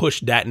sort of push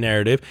that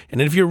narrative.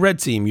 And if you're a red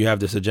team, you have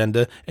this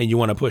agenda and you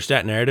want to push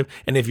that narrative.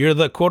 And if you're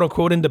the quote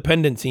unquote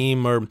independent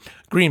team or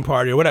Green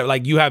Party or whatever,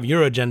 like, you have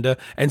your agenda.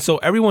 And so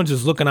everyone's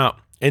just looking out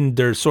in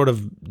their sort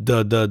of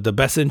the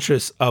best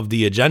interests of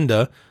the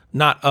agenda,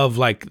 not of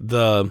like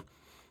the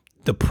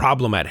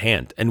problem at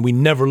hand. And we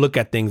never look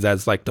at things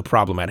as like the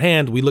problem at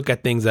hand. We look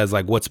at things as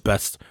like, what's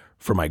best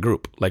for my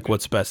group, like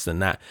what's best in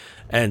that.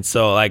 And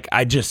so like,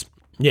 this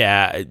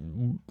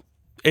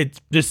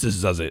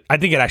does it. I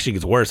think it actually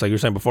gets worse. Like you were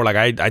saying before, like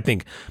I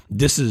think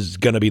this is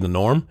going to be the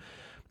norm.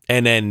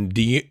 And then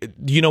do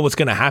you know what's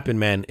going to happen,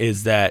 man,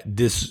 is that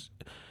this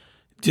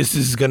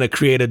is going to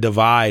create a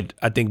divide,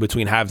 I think,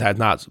 between haves and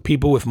have-nots.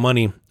 People with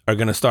money are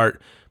going to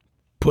start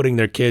putting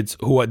their kids,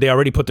 they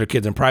already put their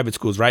kids in private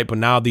schools, right? But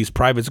now these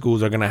private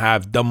schools are going to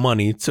have the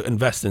money to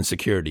invest in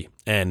security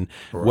and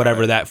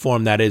whatever that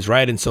form that is,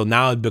 right? And so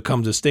now it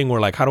becomes this thing where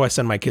like, how do I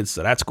send my kids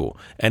to that school?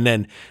 And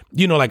then,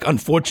 like,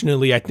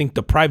 unfortunately, I think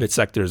the private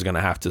sector is going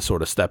to have to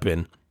sort of step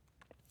in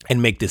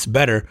and make this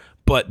better.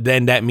 but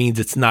then that means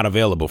it's not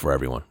available for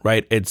everyone,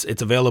 right? It's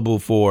available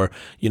for,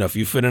 if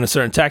you fit in a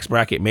certain tax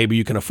bracket, maybe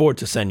you can afford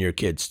to send your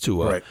kids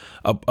to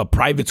a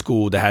private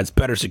school that has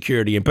better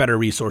security and better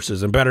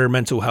resources and better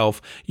mental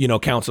health,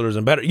 counselors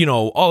and better,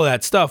 all of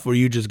that stuff where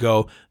you just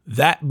go,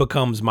 that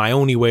becomes my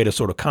only way to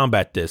sort of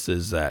combat this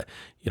is that,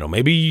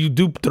 maybe you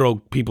do throw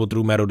people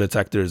through metal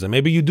detectors, and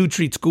maybe you do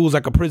treat schools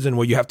like a prison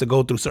where you have to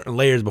go through certain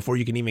layers before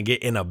you can even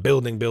get in a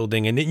building.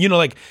 And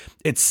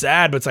it's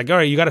sad, but it's like, all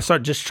right, you got to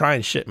start just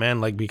trying shit,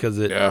 man. Like, because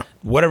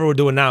whatever we're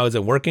doing now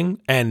isn't working,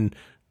 and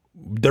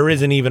there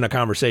isn't even a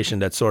conversation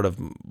that's sort of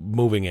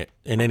moving it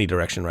in any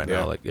direction right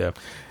now.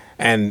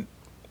 And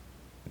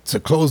to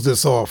close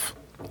this off,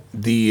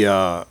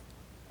 the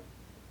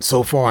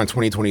so far in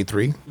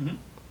 2023,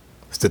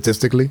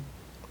 statistically,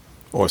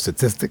 or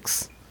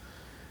statistics,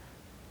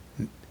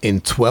 in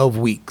 12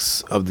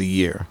 weeks of the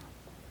year,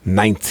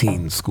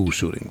 19 school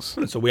shootings.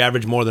 So we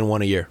average more than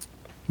one a year.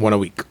 One a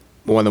week.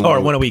 One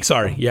a week,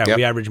 sorry. Yeah,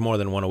 we average more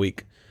than one a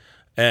week.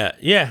 I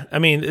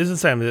mean,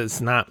 it's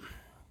not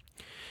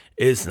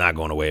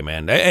going away,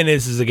 man. And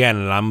this is, again,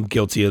 and I'm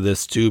guilty of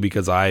this too,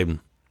 because I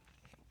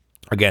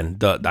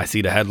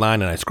see the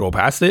headline and I scroll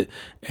past it,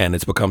 and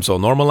it's become so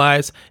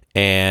normalized.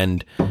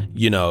 And,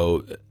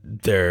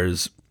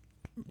 there's,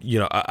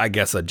 I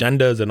guess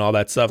agendas and all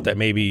that stuff that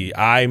maybe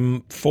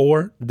I'm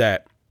for,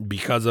 that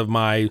because of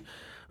my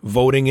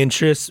voting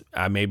interests,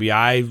 I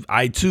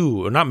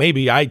too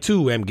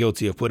am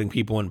guilty of putting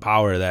people in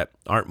power that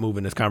aren't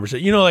moving this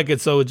conversation.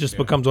 It just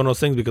becomes one of those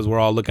things because we're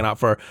all looking out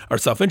for our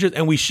self-interest,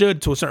 and we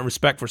should, to a certain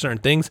respect, for certain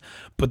things.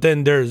 But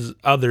then there's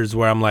others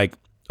where I'm like,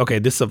 okay,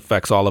 this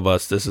affects all of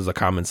us. This is a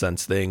common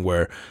sense thing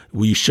where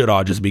we should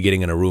all just be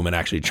getting in a room and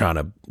actually trying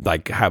to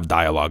have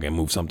dialogue and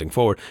move something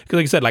forward. Because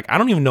like I said, I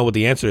don't even know what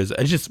the answer is.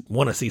 I just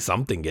want to see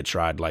something get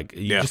tried.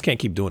 You just can't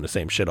keep doing the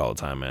same shit all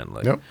the time, man.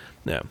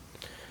 Yeah.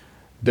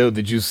 Dude,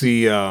 did you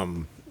see,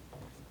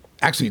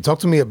 actually, talk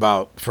to me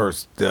about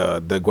first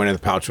the Gwyneth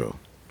Paltrow.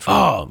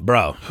 Oh,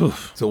 bro.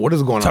 Oof. So what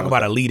is going on? Talk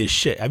about elitist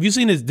shit. Have you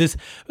seen this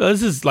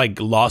is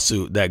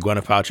lawsuit that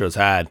Gwyneth Paltrow's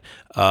had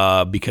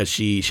because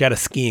she had a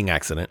skiing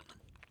accident.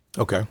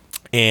 Okay.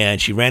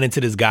 And she ran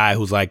into this guy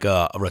who's like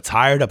a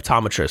retired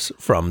optometrist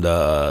from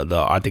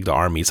the I think the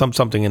Army,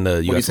 something in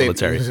the U.S.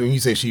 military. When you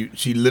say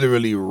she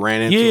literally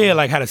ran into him?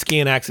 Had a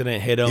skiing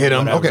accident, hit him.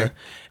 Whatever. Okay.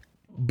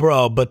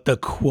 Bro, but the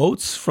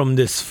quotes from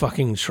this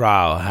fucking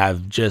trial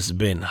have just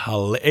been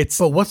hilarious.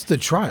 But what's the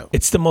trial?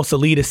 It's the most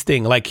elitist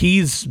thing.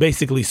 He's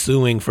basically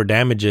suing for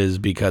damages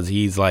because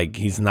he's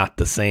not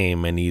the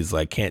same, and he's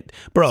can't.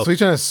 Bro. So he's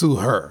trying to sue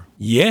her.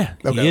 Yeah,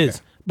 he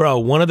is. Bro,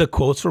 one of the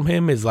quotes from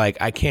him is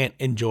I can't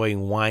enjoy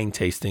wine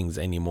tastings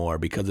anymore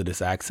because of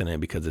this accident,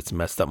 because it's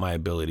messed up my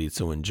ability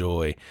to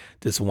enjoy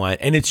this wine.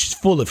 And it's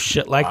full of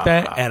shit like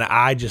that. And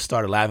I just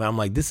started laughing. I'm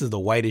like, this is the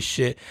whitest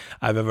shit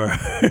I've ever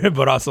heard.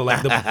 But also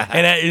and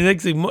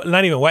it's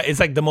not even white. It's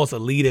the most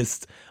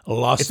elitist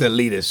lawsuit. It's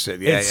elitist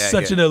shit. Yeah, it's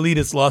such an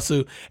elitist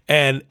lawsuit.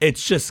 And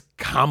it's just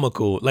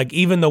comical.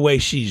 Even the way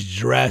she's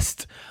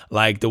dressed,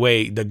 the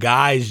way the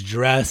guy's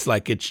dressed,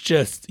 it's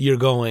just, you're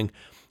going...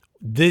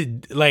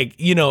 it's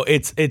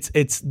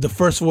the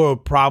first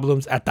world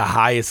problems at the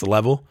highest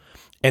level,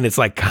 and it's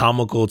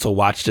comical to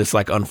watch this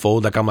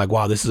unfold. I'm like,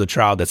 wow, this is a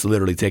trial that's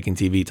literally taking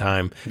TV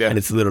time, and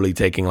it's literally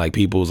taking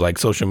people's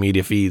social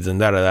media feeds and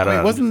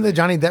Wait, wasn't the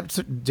Johnny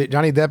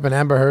Depp and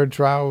Amber Heard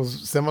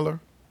trials similar?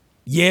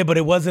 Yeah, but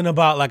it wasn't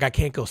about I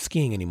can't go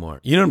skiing anymore.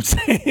 You know what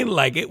I'm saying?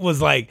 It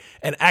was an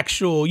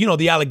actual,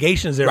 the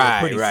allegations there were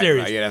pretty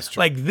serious. Right. Yeah, that's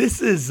true.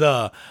 This is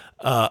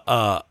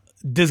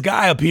this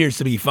guy appears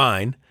to be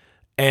fine.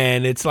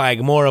 And it's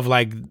more of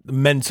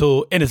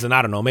mental innocent.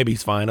 I don't know. Maybe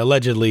he's fine.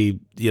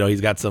 Allegedly,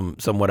 he's got some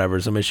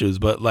issues.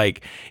 But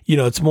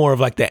it's more of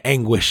the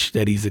anguish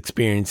that he's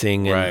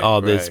experiencing and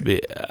all this.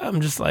 I'm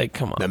just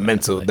come on. The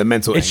mental.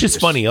 It's anguish. Just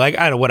funny. I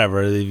don't know,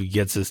 whatever. If he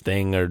gets this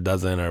thing or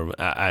doesn't,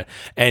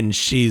 and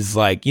she's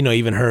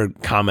even her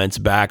comments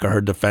back or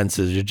her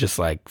defenses, you're just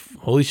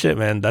holy shit,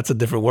 man. That's a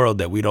different world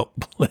that we don't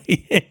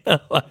play in.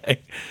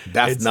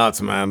 That's nuts,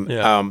 man.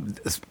 Yeah.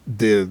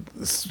 The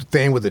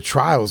thing with the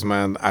trials,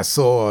 man. I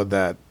saw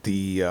that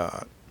the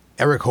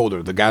Eric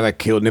Holder, the guy that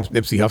killed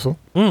Nipsey Hussle,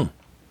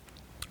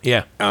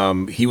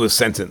 he was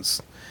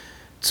sentenced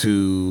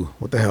to,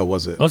 what the hell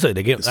was it? Oh, so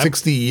they get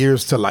 60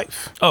 years to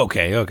life.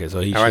 Okay.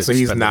 So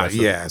he's not.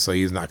 Yeah, so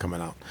he's not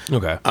coming out.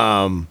 Okay.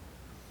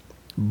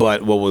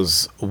 But what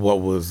was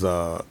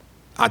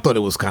I thought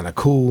it was kind of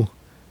cool.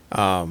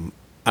 I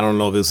don't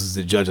know if this is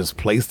the judge's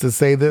place to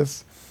say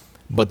this,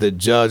 but the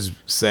judge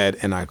said,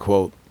 and I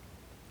quote,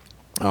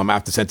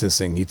 after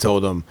sentencing, he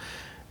told him,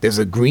 "There's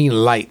a green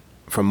light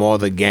from all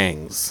the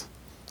gangs,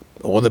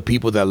 all the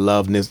people that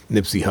love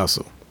Nipsey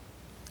Hussle.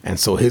 And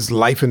so his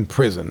life in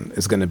prison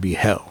is going to be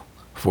hell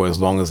for as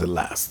long as it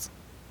lasts."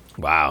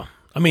 Wow.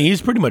 I mean,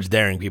 he's pretty much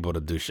daring people to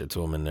do shit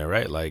to him in there,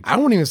 right? I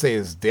won't even say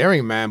it's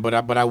daring, man, but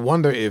I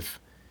wonder if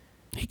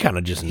he kind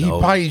of just knows. He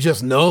probably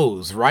just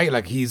knows,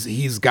 right?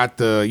 He's got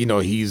the,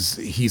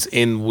 he's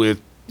in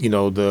with,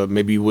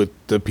 maybe with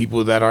the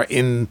people that are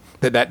in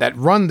that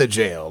run the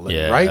jail,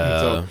 right?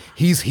 And so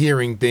he's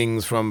hearing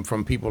things from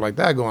people like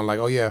that, going like,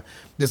 oh yeah,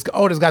 this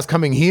guy's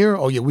coming here.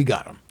 Oh yeah, we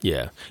got him.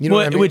 Yeah,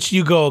 what I mean? Which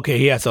you go, okay,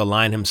 he has to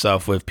align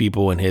himself with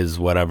people in his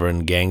whatever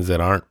and gangs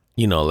that aren't,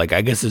 like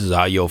I guess this is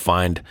how you'll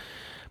find,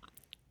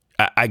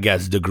 I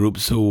guess, the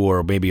groups who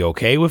are maybe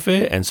okay with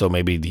it, and so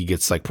maybe he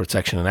gets like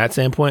protection in that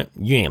standpoint.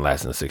 You ain't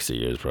lasting 60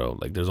 years, bro.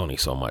 Like, there's only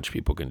so much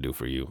people can do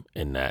for you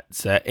in that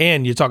set,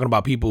 and you're talking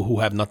about people who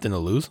have nothing to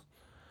lose.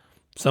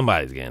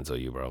 Somebody's getting to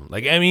you, bro.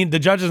 Like, I mean, the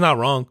judge is not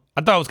wrong.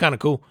 I thought it was kind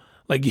of cool.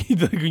 Like,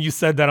 when you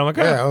said that, I'm like,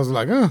 I was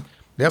like,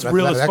 that's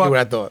real as exactly fuck. what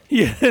I thought.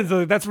 Yeah,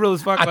 so that's real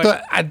as fuck.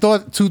 I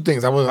thought two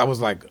things. I was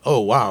like,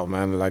 oh wow,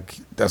 man, like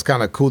that's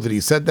kind of cool that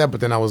he said that. But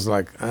then I was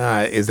like,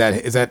 is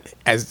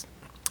that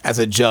as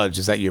a judge,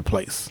 is that your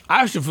place?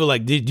 I should feel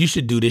like you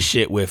should do this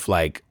shit with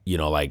like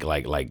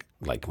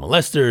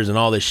molesters and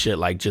all this shit.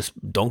 Like, just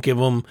don't give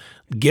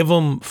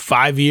them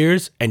 5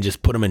 years and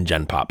just put them in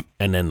Gen Pop,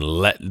 and then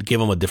give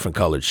them a different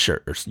colored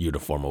shirt or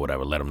uniform or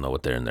whatever. Let them know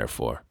what they're in there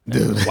for.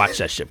 Dude, watch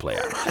that shit play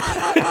out.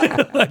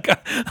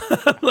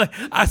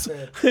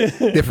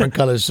 Different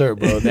colored shirt,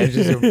 bro.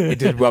 It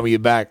just brought me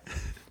back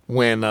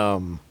when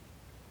and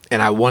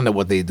I wonder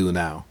what they do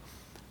now.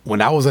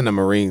 When I was in the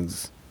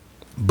Marines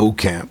boot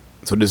camp.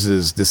 So this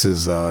is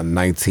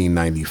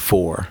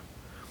 1994.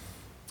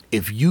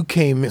 If you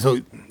came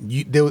in,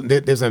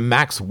 there's a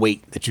max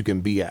weight that you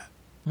can be at.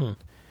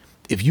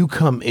 If you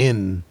come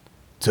in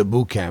to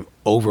boot camp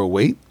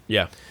overweight,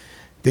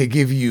 they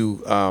give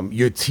you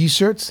your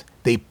T-shirts.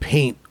 They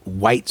paint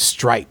white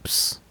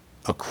stripes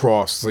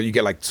across, so you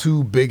get like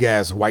 2 big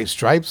ass white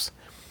stripes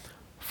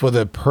for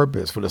the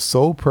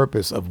sole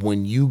purpose of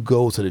when you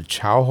go to the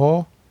chow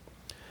hall,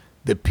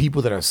 the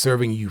people that are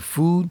serving you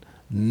food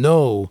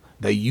know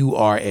that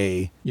you're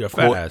a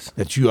fat ass,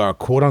 that you are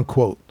quote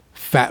unquote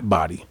fat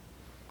body,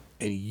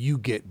 and you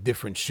get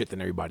different shit than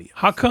everybody else.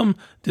 How come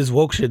this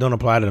woke shit don't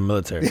apply to the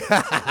military?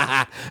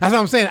 That's what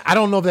I'm saying. I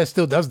don't know if that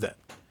still does that.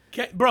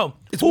 Bro,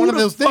 it's one of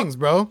those things,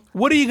 bro.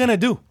 What are you gonna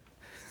do?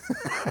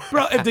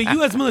 Bro, if the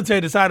U.S.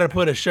 military decided to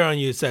put a shirt on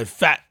you that said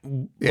fat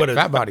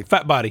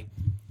body,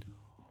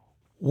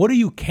 what are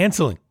you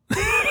canceling?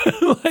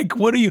 Like,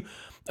 what are you?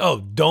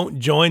 Oh, don't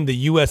join the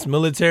U.S.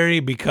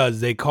 military because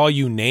they call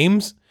you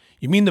names?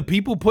 You mean the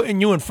people putting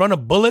you in front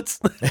of bullets?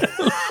 They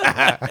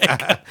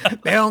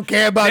don't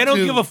care about you. They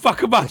don't give a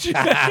fuck about you.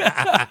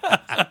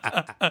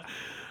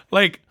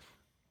 Like,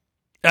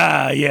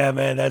 yeah,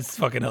 man, that's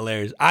fucking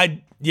hilarious.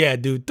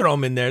 Dude, throw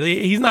him in there.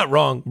 He's not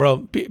wrong, bro.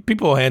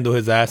 People will handle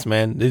his ass,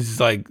 man.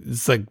 It's like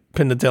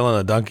pin the tail on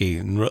a donkey.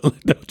 And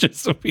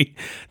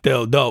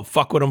they'll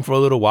fuck with him for a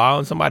little while,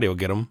 and somebody will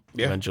get him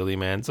eventually,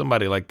 man.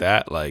 Somebody like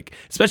that, like,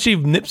 especially if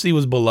Nipsey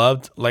was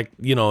beloved, like,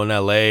 in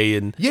L.A.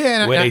 and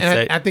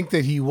I think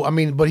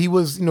that but he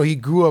was, he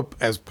grew up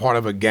as part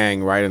of a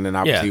gang, right? And then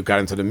obviously he got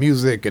into the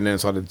music, and then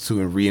started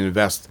to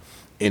reinvest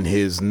in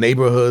his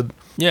neighborhood.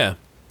 Yeah.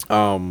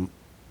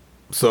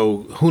 So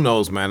who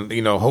knows, man?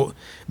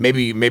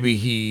 Maybe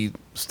he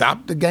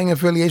stopped the gang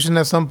affiliation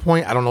at some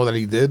point. I don't know that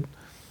he did,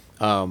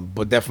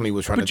 but definitely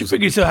was trying to. But you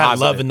figure he still had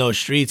love in those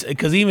streets,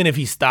 because even if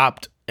he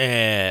stopped,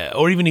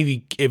 or even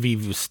if he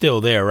was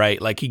still there,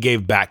 right? Like, he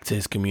gave back to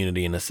his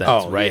community in a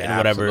sense, right? Yeah, and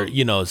whatever,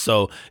 absolutely.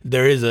 So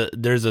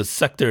there's a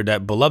sector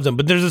that beloves him,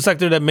 but there's a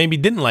sector that maybe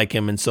didn't like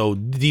him, and so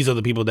these are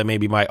the people that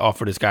maybe might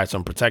offer this guy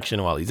some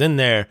protection while he's in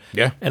there,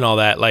 and all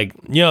that. Like,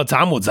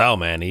 time will tell,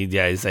 man. He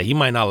said he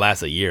might not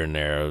last a year in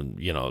there.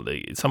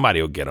 Somebody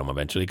will get him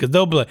eventually, because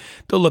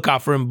they'll look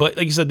out for him. But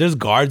like you said, there's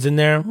guards in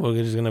there.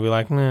 We're just gonna be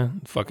like, nah,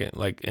 fuck it,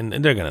 like, and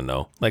they're gonna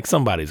know. Like,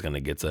 somebody's gonna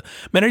get to.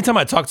 Man, every time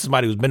I talk to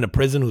somebody who's been to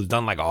prison, who's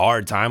done like a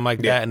hard time like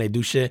that, and they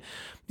do shit,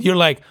 you're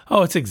like,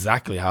 oh, it's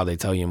exactly how they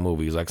tell you in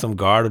movies. Like, some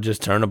guard will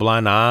just turn a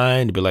blind eye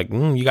and be like,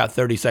 you got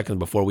 30 seconds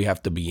before we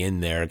have to be in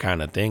there,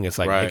 kind of thing. It's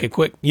like, make it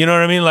quick. You know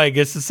what I mean? Like,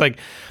 it's just like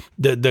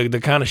the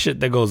kind of shit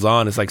that goes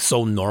on. It's like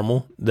so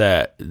normal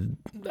that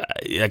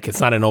like, it's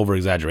not an over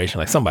exaggeration.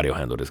 Like, somebody will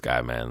handle this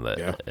guy, man.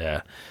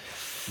 Yeah,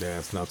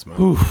 it's nuts, man.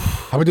 Oof.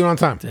 How we doing on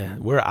time? Yeah,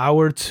 we're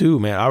hour 2,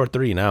 man. Hour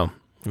 3 now.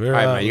 All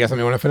right, man. You got something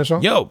you want to finish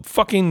on? Yo,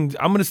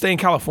 I'm gonna stay in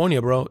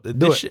California, bro.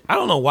 This shit, I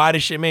don't know why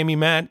this shit made me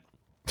mad,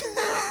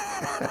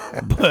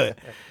 but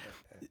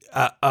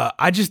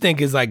I just think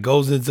it's like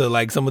goes into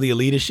like some of the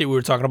elitist shit we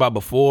were talking about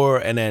before,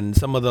 and then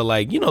some of the,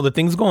 like, the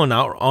things going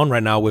on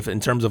right now with, in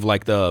terms of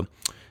like the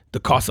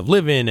cost of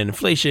living and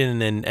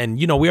inflation, and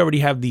we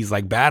already have these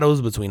like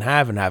battles between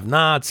have and have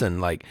nots,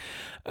 and like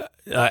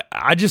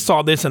I just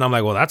saw this and I'm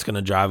like, well, that's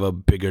gonna drive a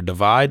bigger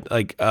divide.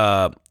 Like,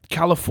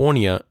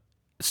 California,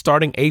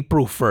 starting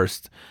April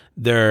 1st,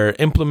 they're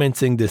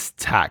implementing this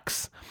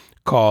tax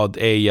called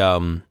a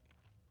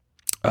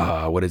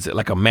what is it?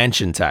 Like a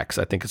mansion tax,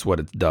 I think is what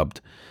it's dubbed.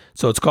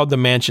 So it's called the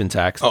mansion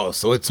tax. Oh,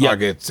 so it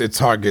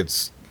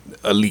targets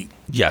elite.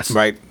 Yes.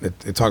 Right?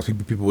 It targets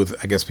people with,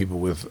 I guess, people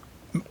with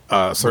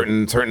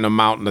certain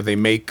amount that they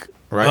make,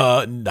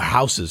 right? The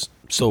houses.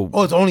 So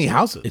it's only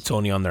houses. It's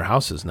only on their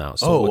houses now.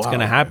 So what's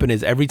going to happen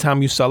is every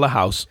time you sell a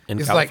house in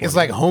California, it's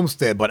like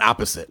Homestead, but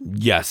opposite.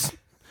 Yes.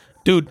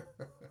 dude.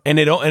 And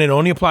it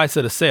only applies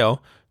to the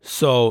sale.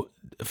 So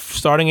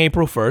starting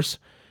April 1st,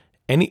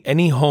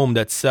 any home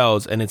that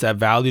sells and it's at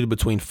value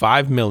between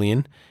 5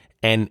 million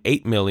and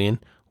 8 million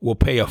will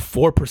pay a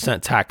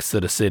 4% tax to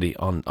the city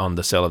on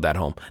the sale of that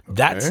home.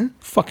 That's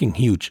fucking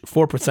huge.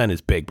 4% is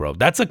big, bro.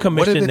 That's a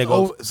commission that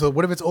goes. So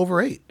what if it's over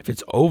 8? If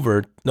it's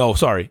over, no,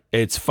 sorry,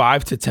 it's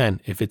 5 to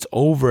 10. If it's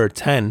over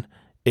 10,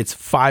 it's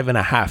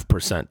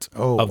 5.5%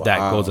 of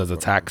that goes as a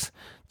tax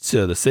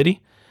to the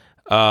city.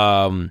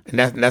 And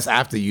that's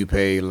after you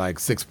pay like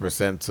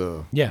 6%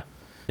 to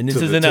and this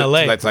is in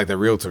LA. That's like the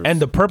realtors. And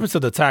the purpose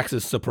of the tax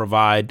is to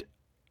provide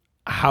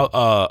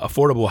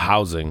affordable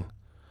housing,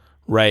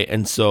 right?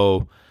 And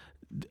so,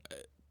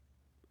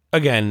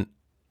 again,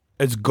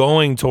 it's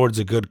going towards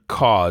a good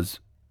cause.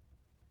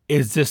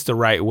 Is this the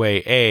right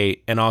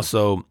way? And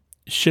also,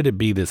 should it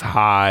be this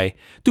high?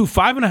 Dude,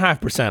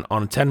 5.5%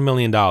 on $10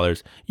 million.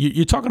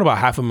 You're talking about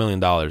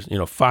 $500,000,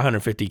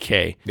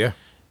 $550K. Yeah.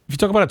 If you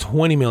talk about a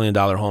 $20 million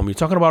home, you're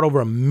talking about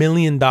over $1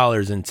 million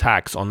in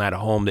tax on that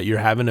home that you're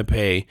having to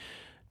pay.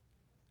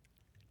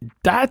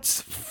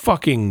 That's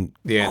fucking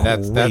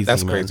crazy,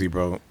 that's man. crazy,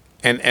 bro.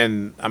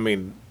 And I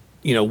mean,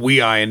 we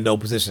are in no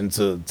position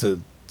to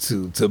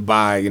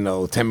buy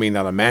 $10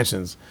 million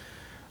mansions.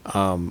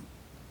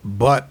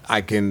 But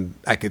I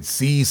could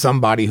see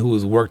somebody who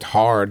has worked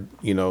hard,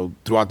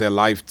 throughout their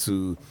life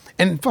to,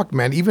 and fuck,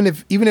 man, even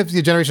if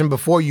the generation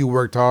before you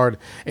worked hard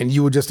and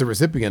you were just a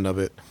recipient of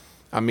it,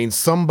 I mean,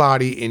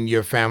 somebody in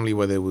your family,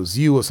 whether it was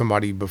you or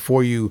somebody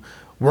before you,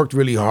 worked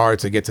really hard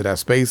to get to that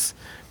space,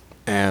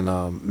 and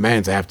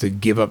man, to have to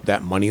give up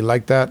that money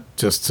like that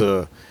just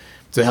to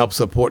help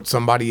support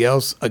somebody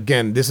else.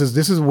 Again, this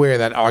is where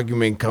that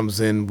argument comes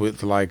in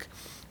with like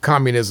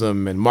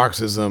communism and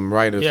Marxism,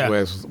 right?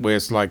 Where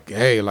it's like,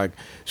 hey, like,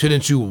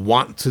 shouldn't you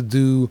want to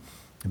do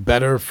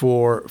better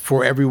for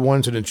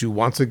everyone? Shouldn't you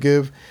want to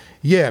give?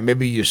 Yeah,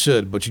 maybe you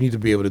should, but you need to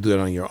be able to do that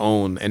on your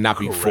own and not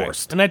be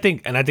forced. And I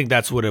think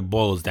that's what it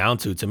boils down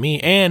to me.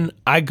 And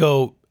I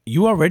go,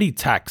 you already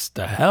taxed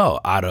the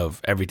hell out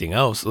of everything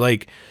else.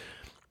 Like,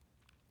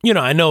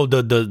 I know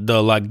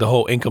the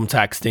whole income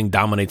tax thing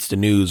dominates the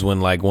news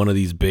when like one of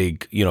these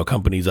big,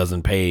 companies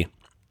doesn't pay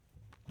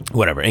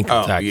whatever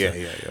income tax. Yeah.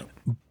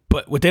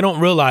 But what they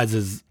don't realize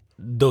is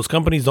those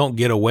companies don't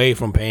get away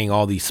from paying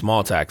all these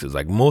small taxes.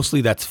 Like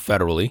mostly that's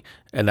federally,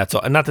 and that's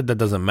all. And not that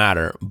doesn't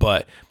matter,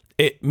 but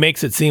it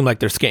makes it seem like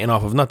they're skating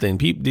off of nothing.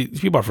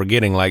 People are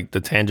forgetting like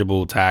the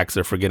tangible tax.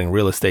 They're forgetting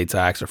real estate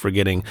tax. They're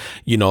forgetting,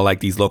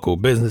 like these local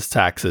business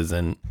taxes,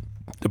 and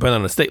depending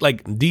on the state,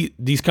 like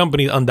these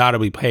companies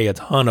undoubtedly pay a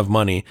ton of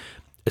money,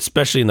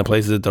 especially in the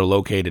places that they're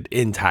located,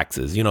 in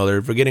taxes.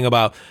 They're forgetting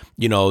about,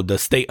 the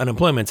state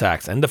unemployment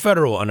tax and the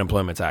federal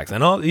unemployment tax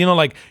and all,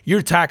 like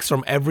you're taxed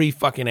from every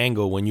fucking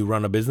angle when you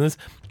run a business.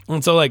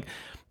 And so like,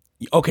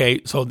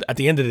 okay, so at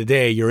the end of the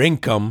day, your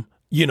income,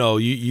 you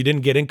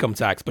didn't get income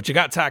tax, but you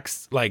got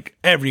taxed like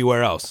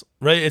everywhere else.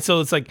 Right. And so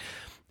it's like,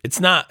 it's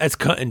not as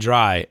cut and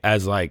dry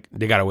as like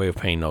they got away with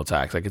paying no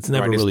tax. Like it's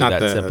never really that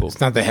simple.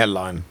 It's not the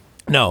headline.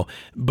 No,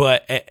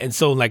 but and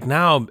so like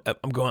now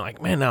I'm going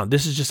like, man, now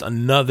this is just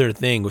another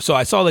thing. So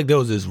I saw like there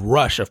was this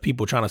rush of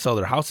people trying to sell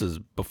their houses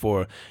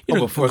before,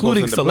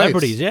 including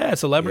celebrities. Yeah,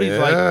 celebrities.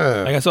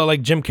 Yeah. Like I saw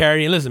like Jim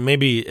Carrey. And listen,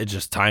 maybe it's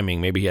just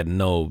timing. Maybe he had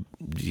no,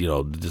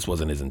 this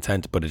wasn't his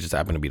intent, but it just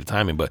happened to be the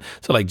timing. But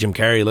so like Jim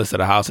Carrey listed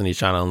a house and he's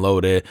trying to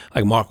unload it.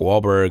 Like Mark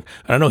Wahlberg,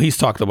 and I know he's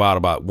talked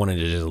about wanting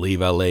to just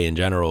leave LA in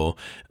general.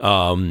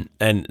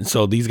 And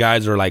so these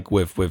guys are like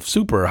with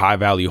super high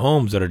value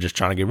homes that are just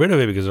trying to get rid of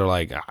it because they're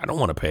like, I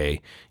don't want to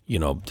pay,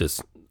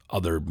 this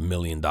other $1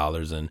 million.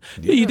 And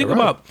you think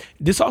about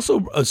this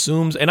also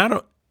assumes,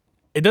 and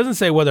it doesn't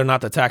say whether or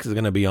not the tax is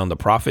going to be on the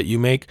profit you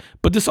make,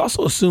 but this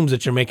also assumes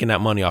that you're making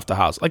that money off the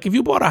house. Like if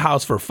you bought a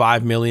house for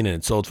 $5 million and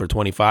it sold for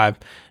 25,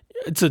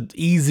 it's an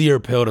easier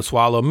pill to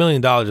swallow. $1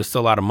 million is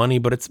still a lot of money,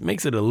 but it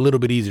makes it a little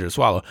bit easier to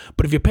swallow.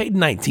 But if you paid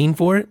 19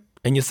 for it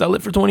and you sell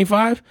it for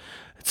 25,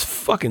 it's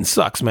fucking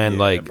sucks, man.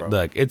 Like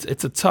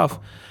it's a tough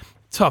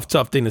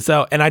thing to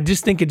sell. And I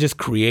just think it just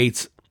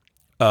creates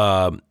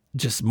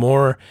just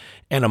more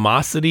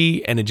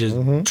animosity, and it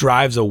just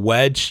drives a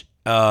wedge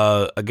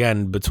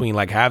again between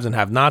like haves and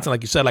have-nots. And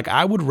like you said, like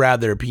I would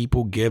rather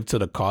people give to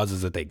the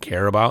causes that they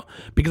care about,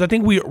 because I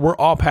think we're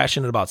all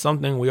passionate about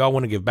something. We all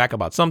want to give back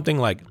about something.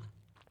 Like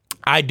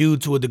I do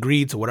to a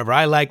degree to whatever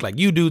I like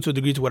you do to a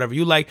degree to whatever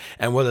you like.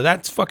 And whether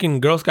that's fucking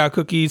Girl Scout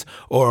cookies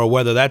or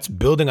whether that's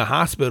building a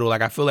hospital,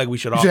 like I feel like we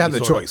should all have the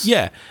choice.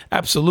 Yeah,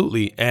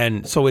 absolutely.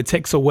 And so it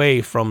takes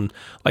away from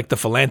like the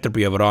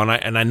philanthropy of it all.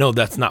 And I know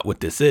that's not what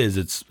this is.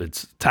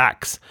 It's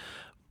tax.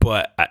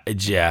 But it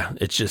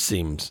just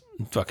seems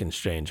fucking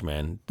strange,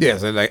 man. Yeah,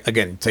 so like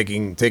again,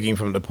 taking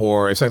from the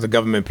poor. It's like the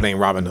government playing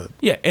Robin Hood.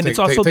 Yeah, and it's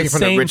also the from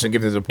same. The rich and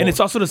giving to the poor. And it's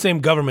also the same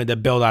government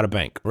that bailed out a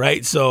bank,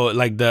 right? So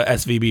like the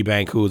SVB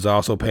bank, who's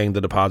also paying the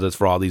deposits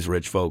for all these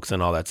rich folks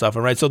and all that stuff,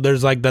 and right. So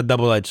there's like that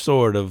double-edged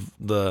sword of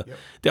the. Yep.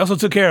 They also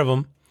took care of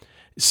them.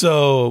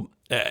 So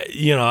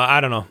I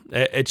don't know.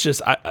 It's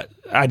just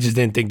I just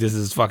didn't think this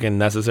is fucking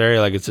necessary.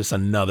 Like, it's just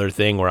another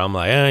thing where I'm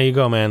like, there you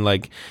go, man.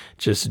 Like,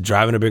 just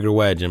driving a bigger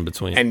wedge in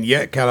between. And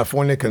yet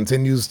California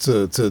continues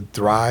to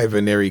thrive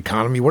in their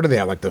economy. What do they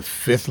have? Like the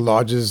 5th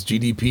largest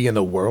GDP in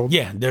the world?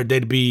 Yeah,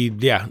 they'd be,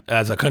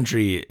 as a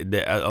country.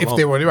 If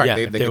they were, right.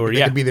 Yeah,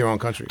 they could be their own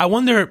country. I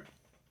wonder,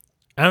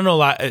 I don't know,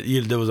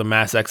 there was a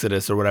mass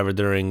exodus or whatever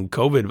during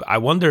COVID. I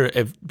wonder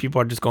if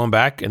people are just going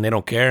back and they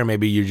don't care.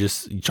 Maybe you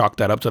chalk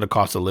that up to the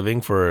cost of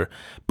living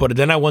but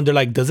then I wonder,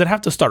 like, does it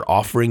have to start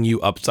offering you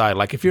upside?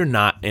 Like, if you're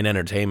not in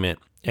entertainment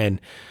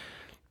and,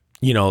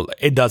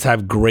 it does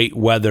have great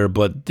weather,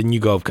 but then you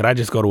go, could I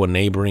just go to a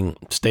neighboring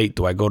state?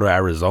 Do I go to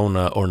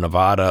Arizona or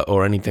Nevada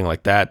or anything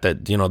like that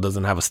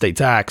doesn't have a state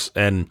tax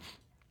and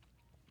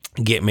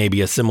get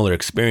maybe a similar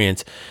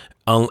experience?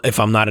 If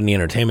I'm not in the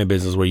entertainment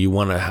business where you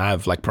want to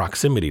have like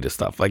proximity to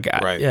stuff, like,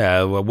 right.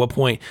 At what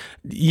point,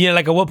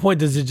 at what point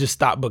does it just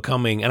stop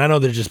becoming, and I know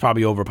they're just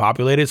probably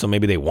overpopulated, so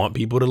maybe they want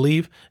people to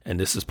leave. And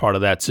this is part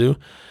of that too,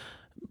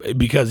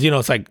 because,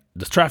 it's like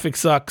the traffic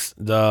sucks.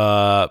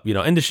 The,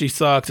 industry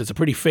sucks. It's a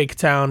pretty fake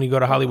town. You go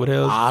to Hollywood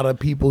Hills. A lot of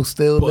people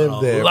still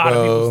live there, A lot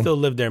of people still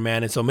live there,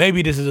 man. And so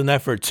maybe this is an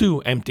effort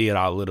to empty it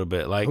out a little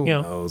bit. Like, who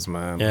knows,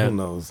 man? Yeah. Who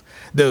knows?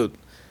 Dude,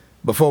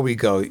 before we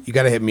go, you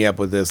got to hit me up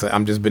with this.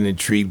 I'm just been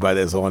intrigued by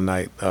this all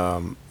night.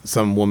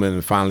 Some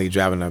woman finally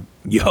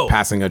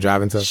passing a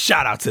driving test.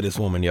 Shout out to this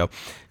woman, yo.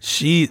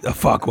 She,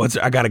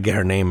 I got to get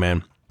her name,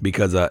 man,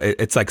 because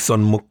it's like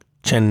Sun Muk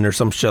Chen or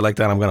some shit like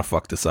that. I'm going to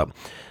fuck this up.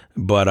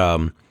 But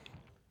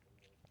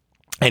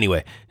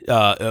anyway,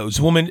 this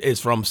woman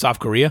is from South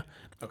Korea,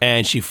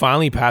 and she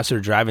finally passed her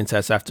driving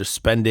test after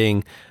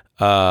spending...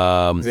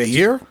 is it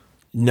here?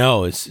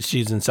 No,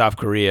 she's in South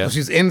Korea. Oh,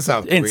 she's in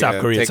South Korea. In South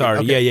Korea, sorry.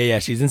 Okay. Yeah.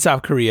 She's in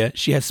South Korea.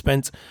 She has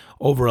spent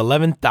over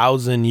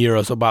 11,000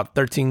 euros, so about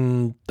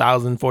 $13,000,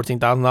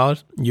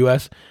 $14,000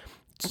 US,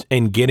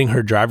 in getting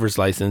her driver's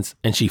license.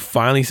 And she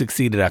finally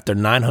succeeded after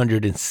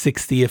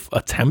 960th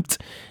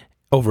attempt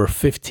over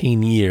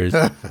 15 years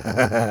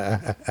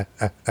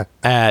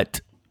at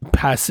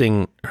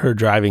passing her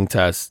driving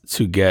test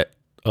to get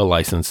a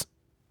license.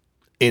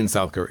 In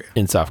South Korea.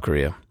 In South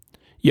Korea.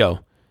 Yo.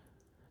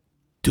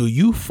 Do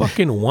you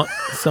fucking want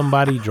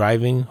somebody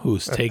driving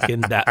who's taken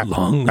that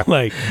long?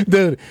 Like,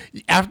 dude,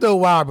 after a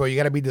while, bro, you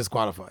got to be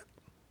disqualified.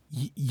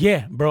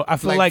 Yeah, bro. I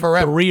feel like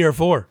forever. 3 or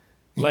 4.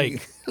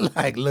 Like,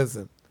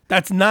 listen.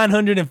 That's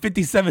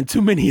 957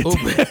 too many. Uber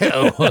and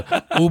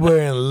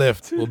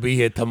Lyft will be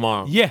here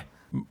tomorrow. Yeah,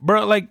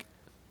 bro. Like,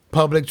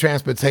 public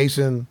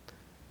transportation.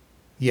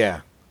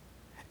 Yeah.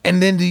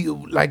 And then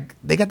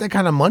they got that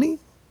kind of money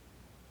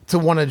to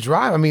want to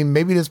drive? I mean,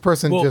 maybe this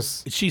person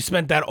she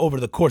spent that over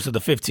the course of the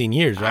 15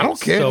 years, right? I don't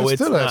care. So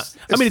it's a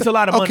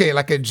lot of money. Okay,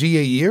 like a G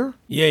a year?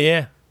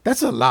 Yeah.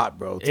 That's a lot,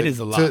 bro. It is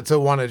a lot. To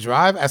want to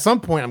drive. At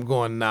some point, I'm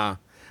going, nah,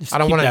 I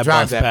don't want to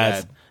drive that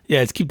bad. Yeah,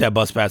 let's keep that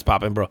bus pass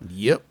popping, bro.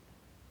 Yep.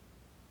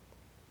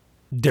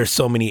 There's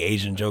so many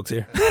Asian jokes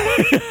here.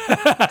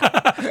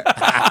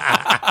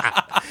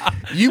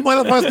 You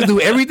motherfuckers can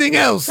do everything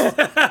else.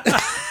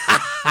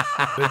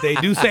 But they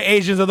do say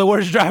Asians are the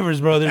worst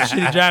drivers, bro. They're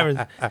shitty drivers.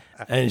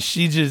 And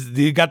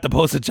you got the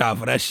poster child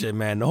for that shit,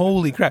 man.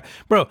 Holy crap.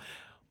 Bro,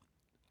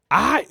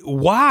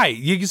 why?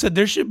 You said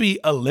there should be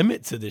a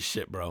limit to this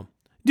shit, bro.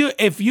 Dude,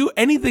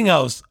 anything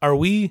else, are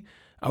we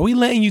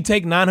letting you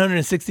take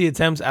 960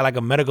 attempts at like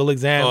a medical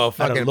exam, or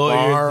at a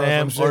lawyer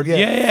exam?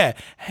 Yeah.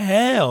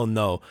 Hell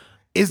no.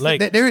 There's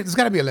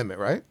got to be a limit,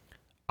 right?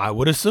 I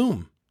would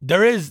assume.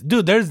 There is,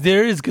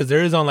 because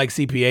there is on like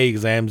CPA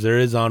exams, there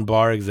is on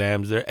bar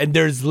exams, and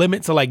there's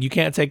limits to like you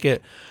can't take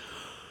it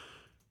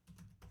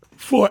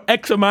for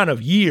X amount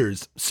of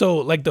years. So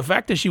like the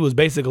fact that she was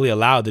basically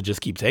allowed to just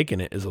keep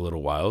taking it is a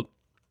little wild.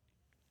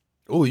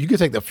 Oh, you can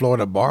take the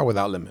Florida bar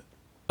without limit.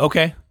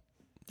 Okay,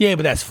 yeah,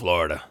 but that's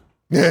Florida.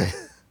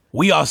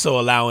 We also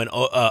allowing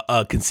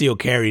a concealed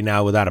carry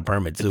now without a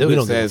permit too. We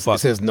don't give a fuck. It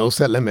says no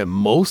set limit.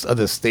 Most of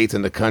the states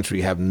in the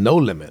country have no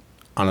limit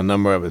on a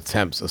number of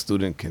attempts a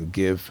student can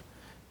give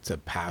to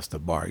pass the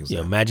bar exam.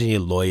 Yeah, imagine your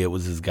lawyer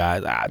was this guy.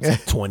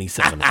 It's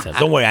 27 attempts.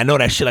 Don't worry, I know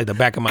that shit like the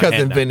back of my hand.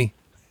 Cousin Vinny.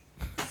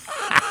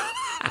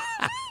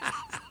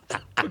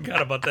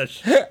 Forgot about that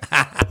shit.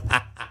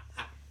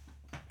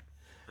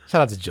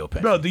 Shout out to Joe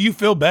Pesci. Bro, do you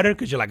feel better?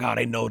 Because you're like, oh,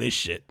 they know this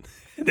shit.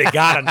 They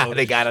gotta know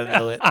They gotta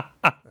know it.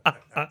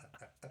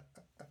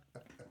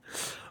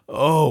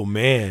 Oh,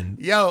 man.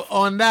 Yo,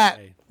 on that,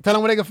 tell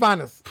them where they can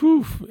find us.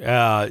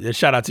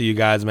 Shout out to you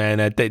guys,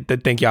 man.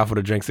 Thank y'all for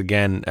the drinks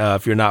again.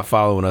 If you're not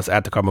following us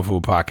at the Carbon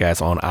Food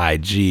Podcast on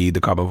IG, the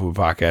Carbon Food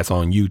Podcast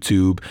on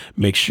YouTube,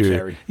 make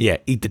sure, cherry.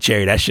 Eat the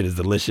cherry. That shit is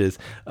delicious.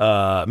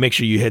 Make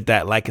sure you hit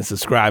that like and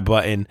subscribe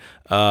button.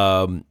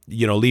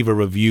 Leave a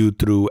review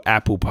through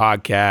Apple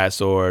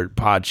Podcasts or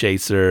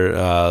Podchaser.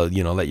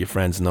 Let your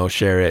friends know,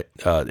 share it.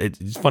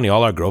 It's funny.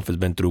 All our growth has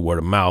been through word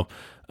of mouth.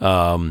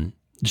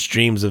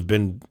 Streams have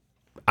been,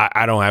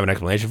 I don't have an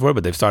explanation for it,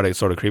 but they've started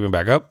sort of creeping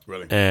back up.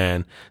 Really?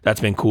 And that's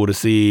been cool to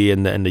see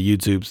in the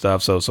YouTube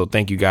stuff. So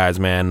thank you guys,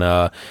 man.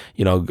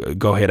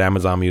 Go hit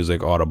Amazon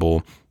Music,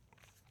 Audible,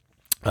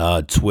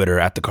 Twitter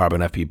at the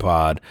Carbon FP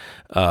Pod,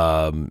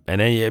 and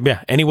then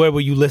anywhere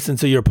where you listen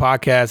to your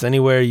podcast,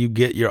 anywhere you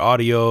get your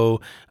audio,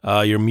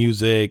 your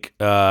music,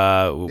 we're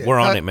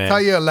on it, man.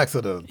 Tell your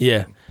Alexa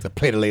to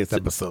play the latest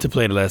episode. To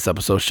play the latest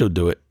episode, she'll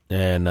do it.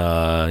 And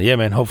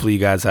man, hopefully you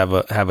guys have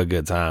a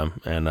good time,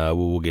 and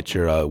we'll get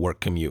your work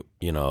commute.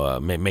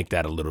 Make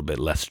that a little bit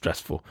less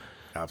stressful.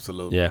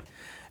 Absolutely. Yeah.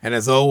 And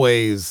as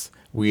always,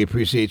 we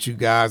appreciate you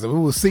guys, and we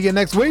will see you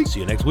next week. See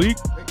you next week.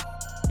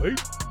 Bye.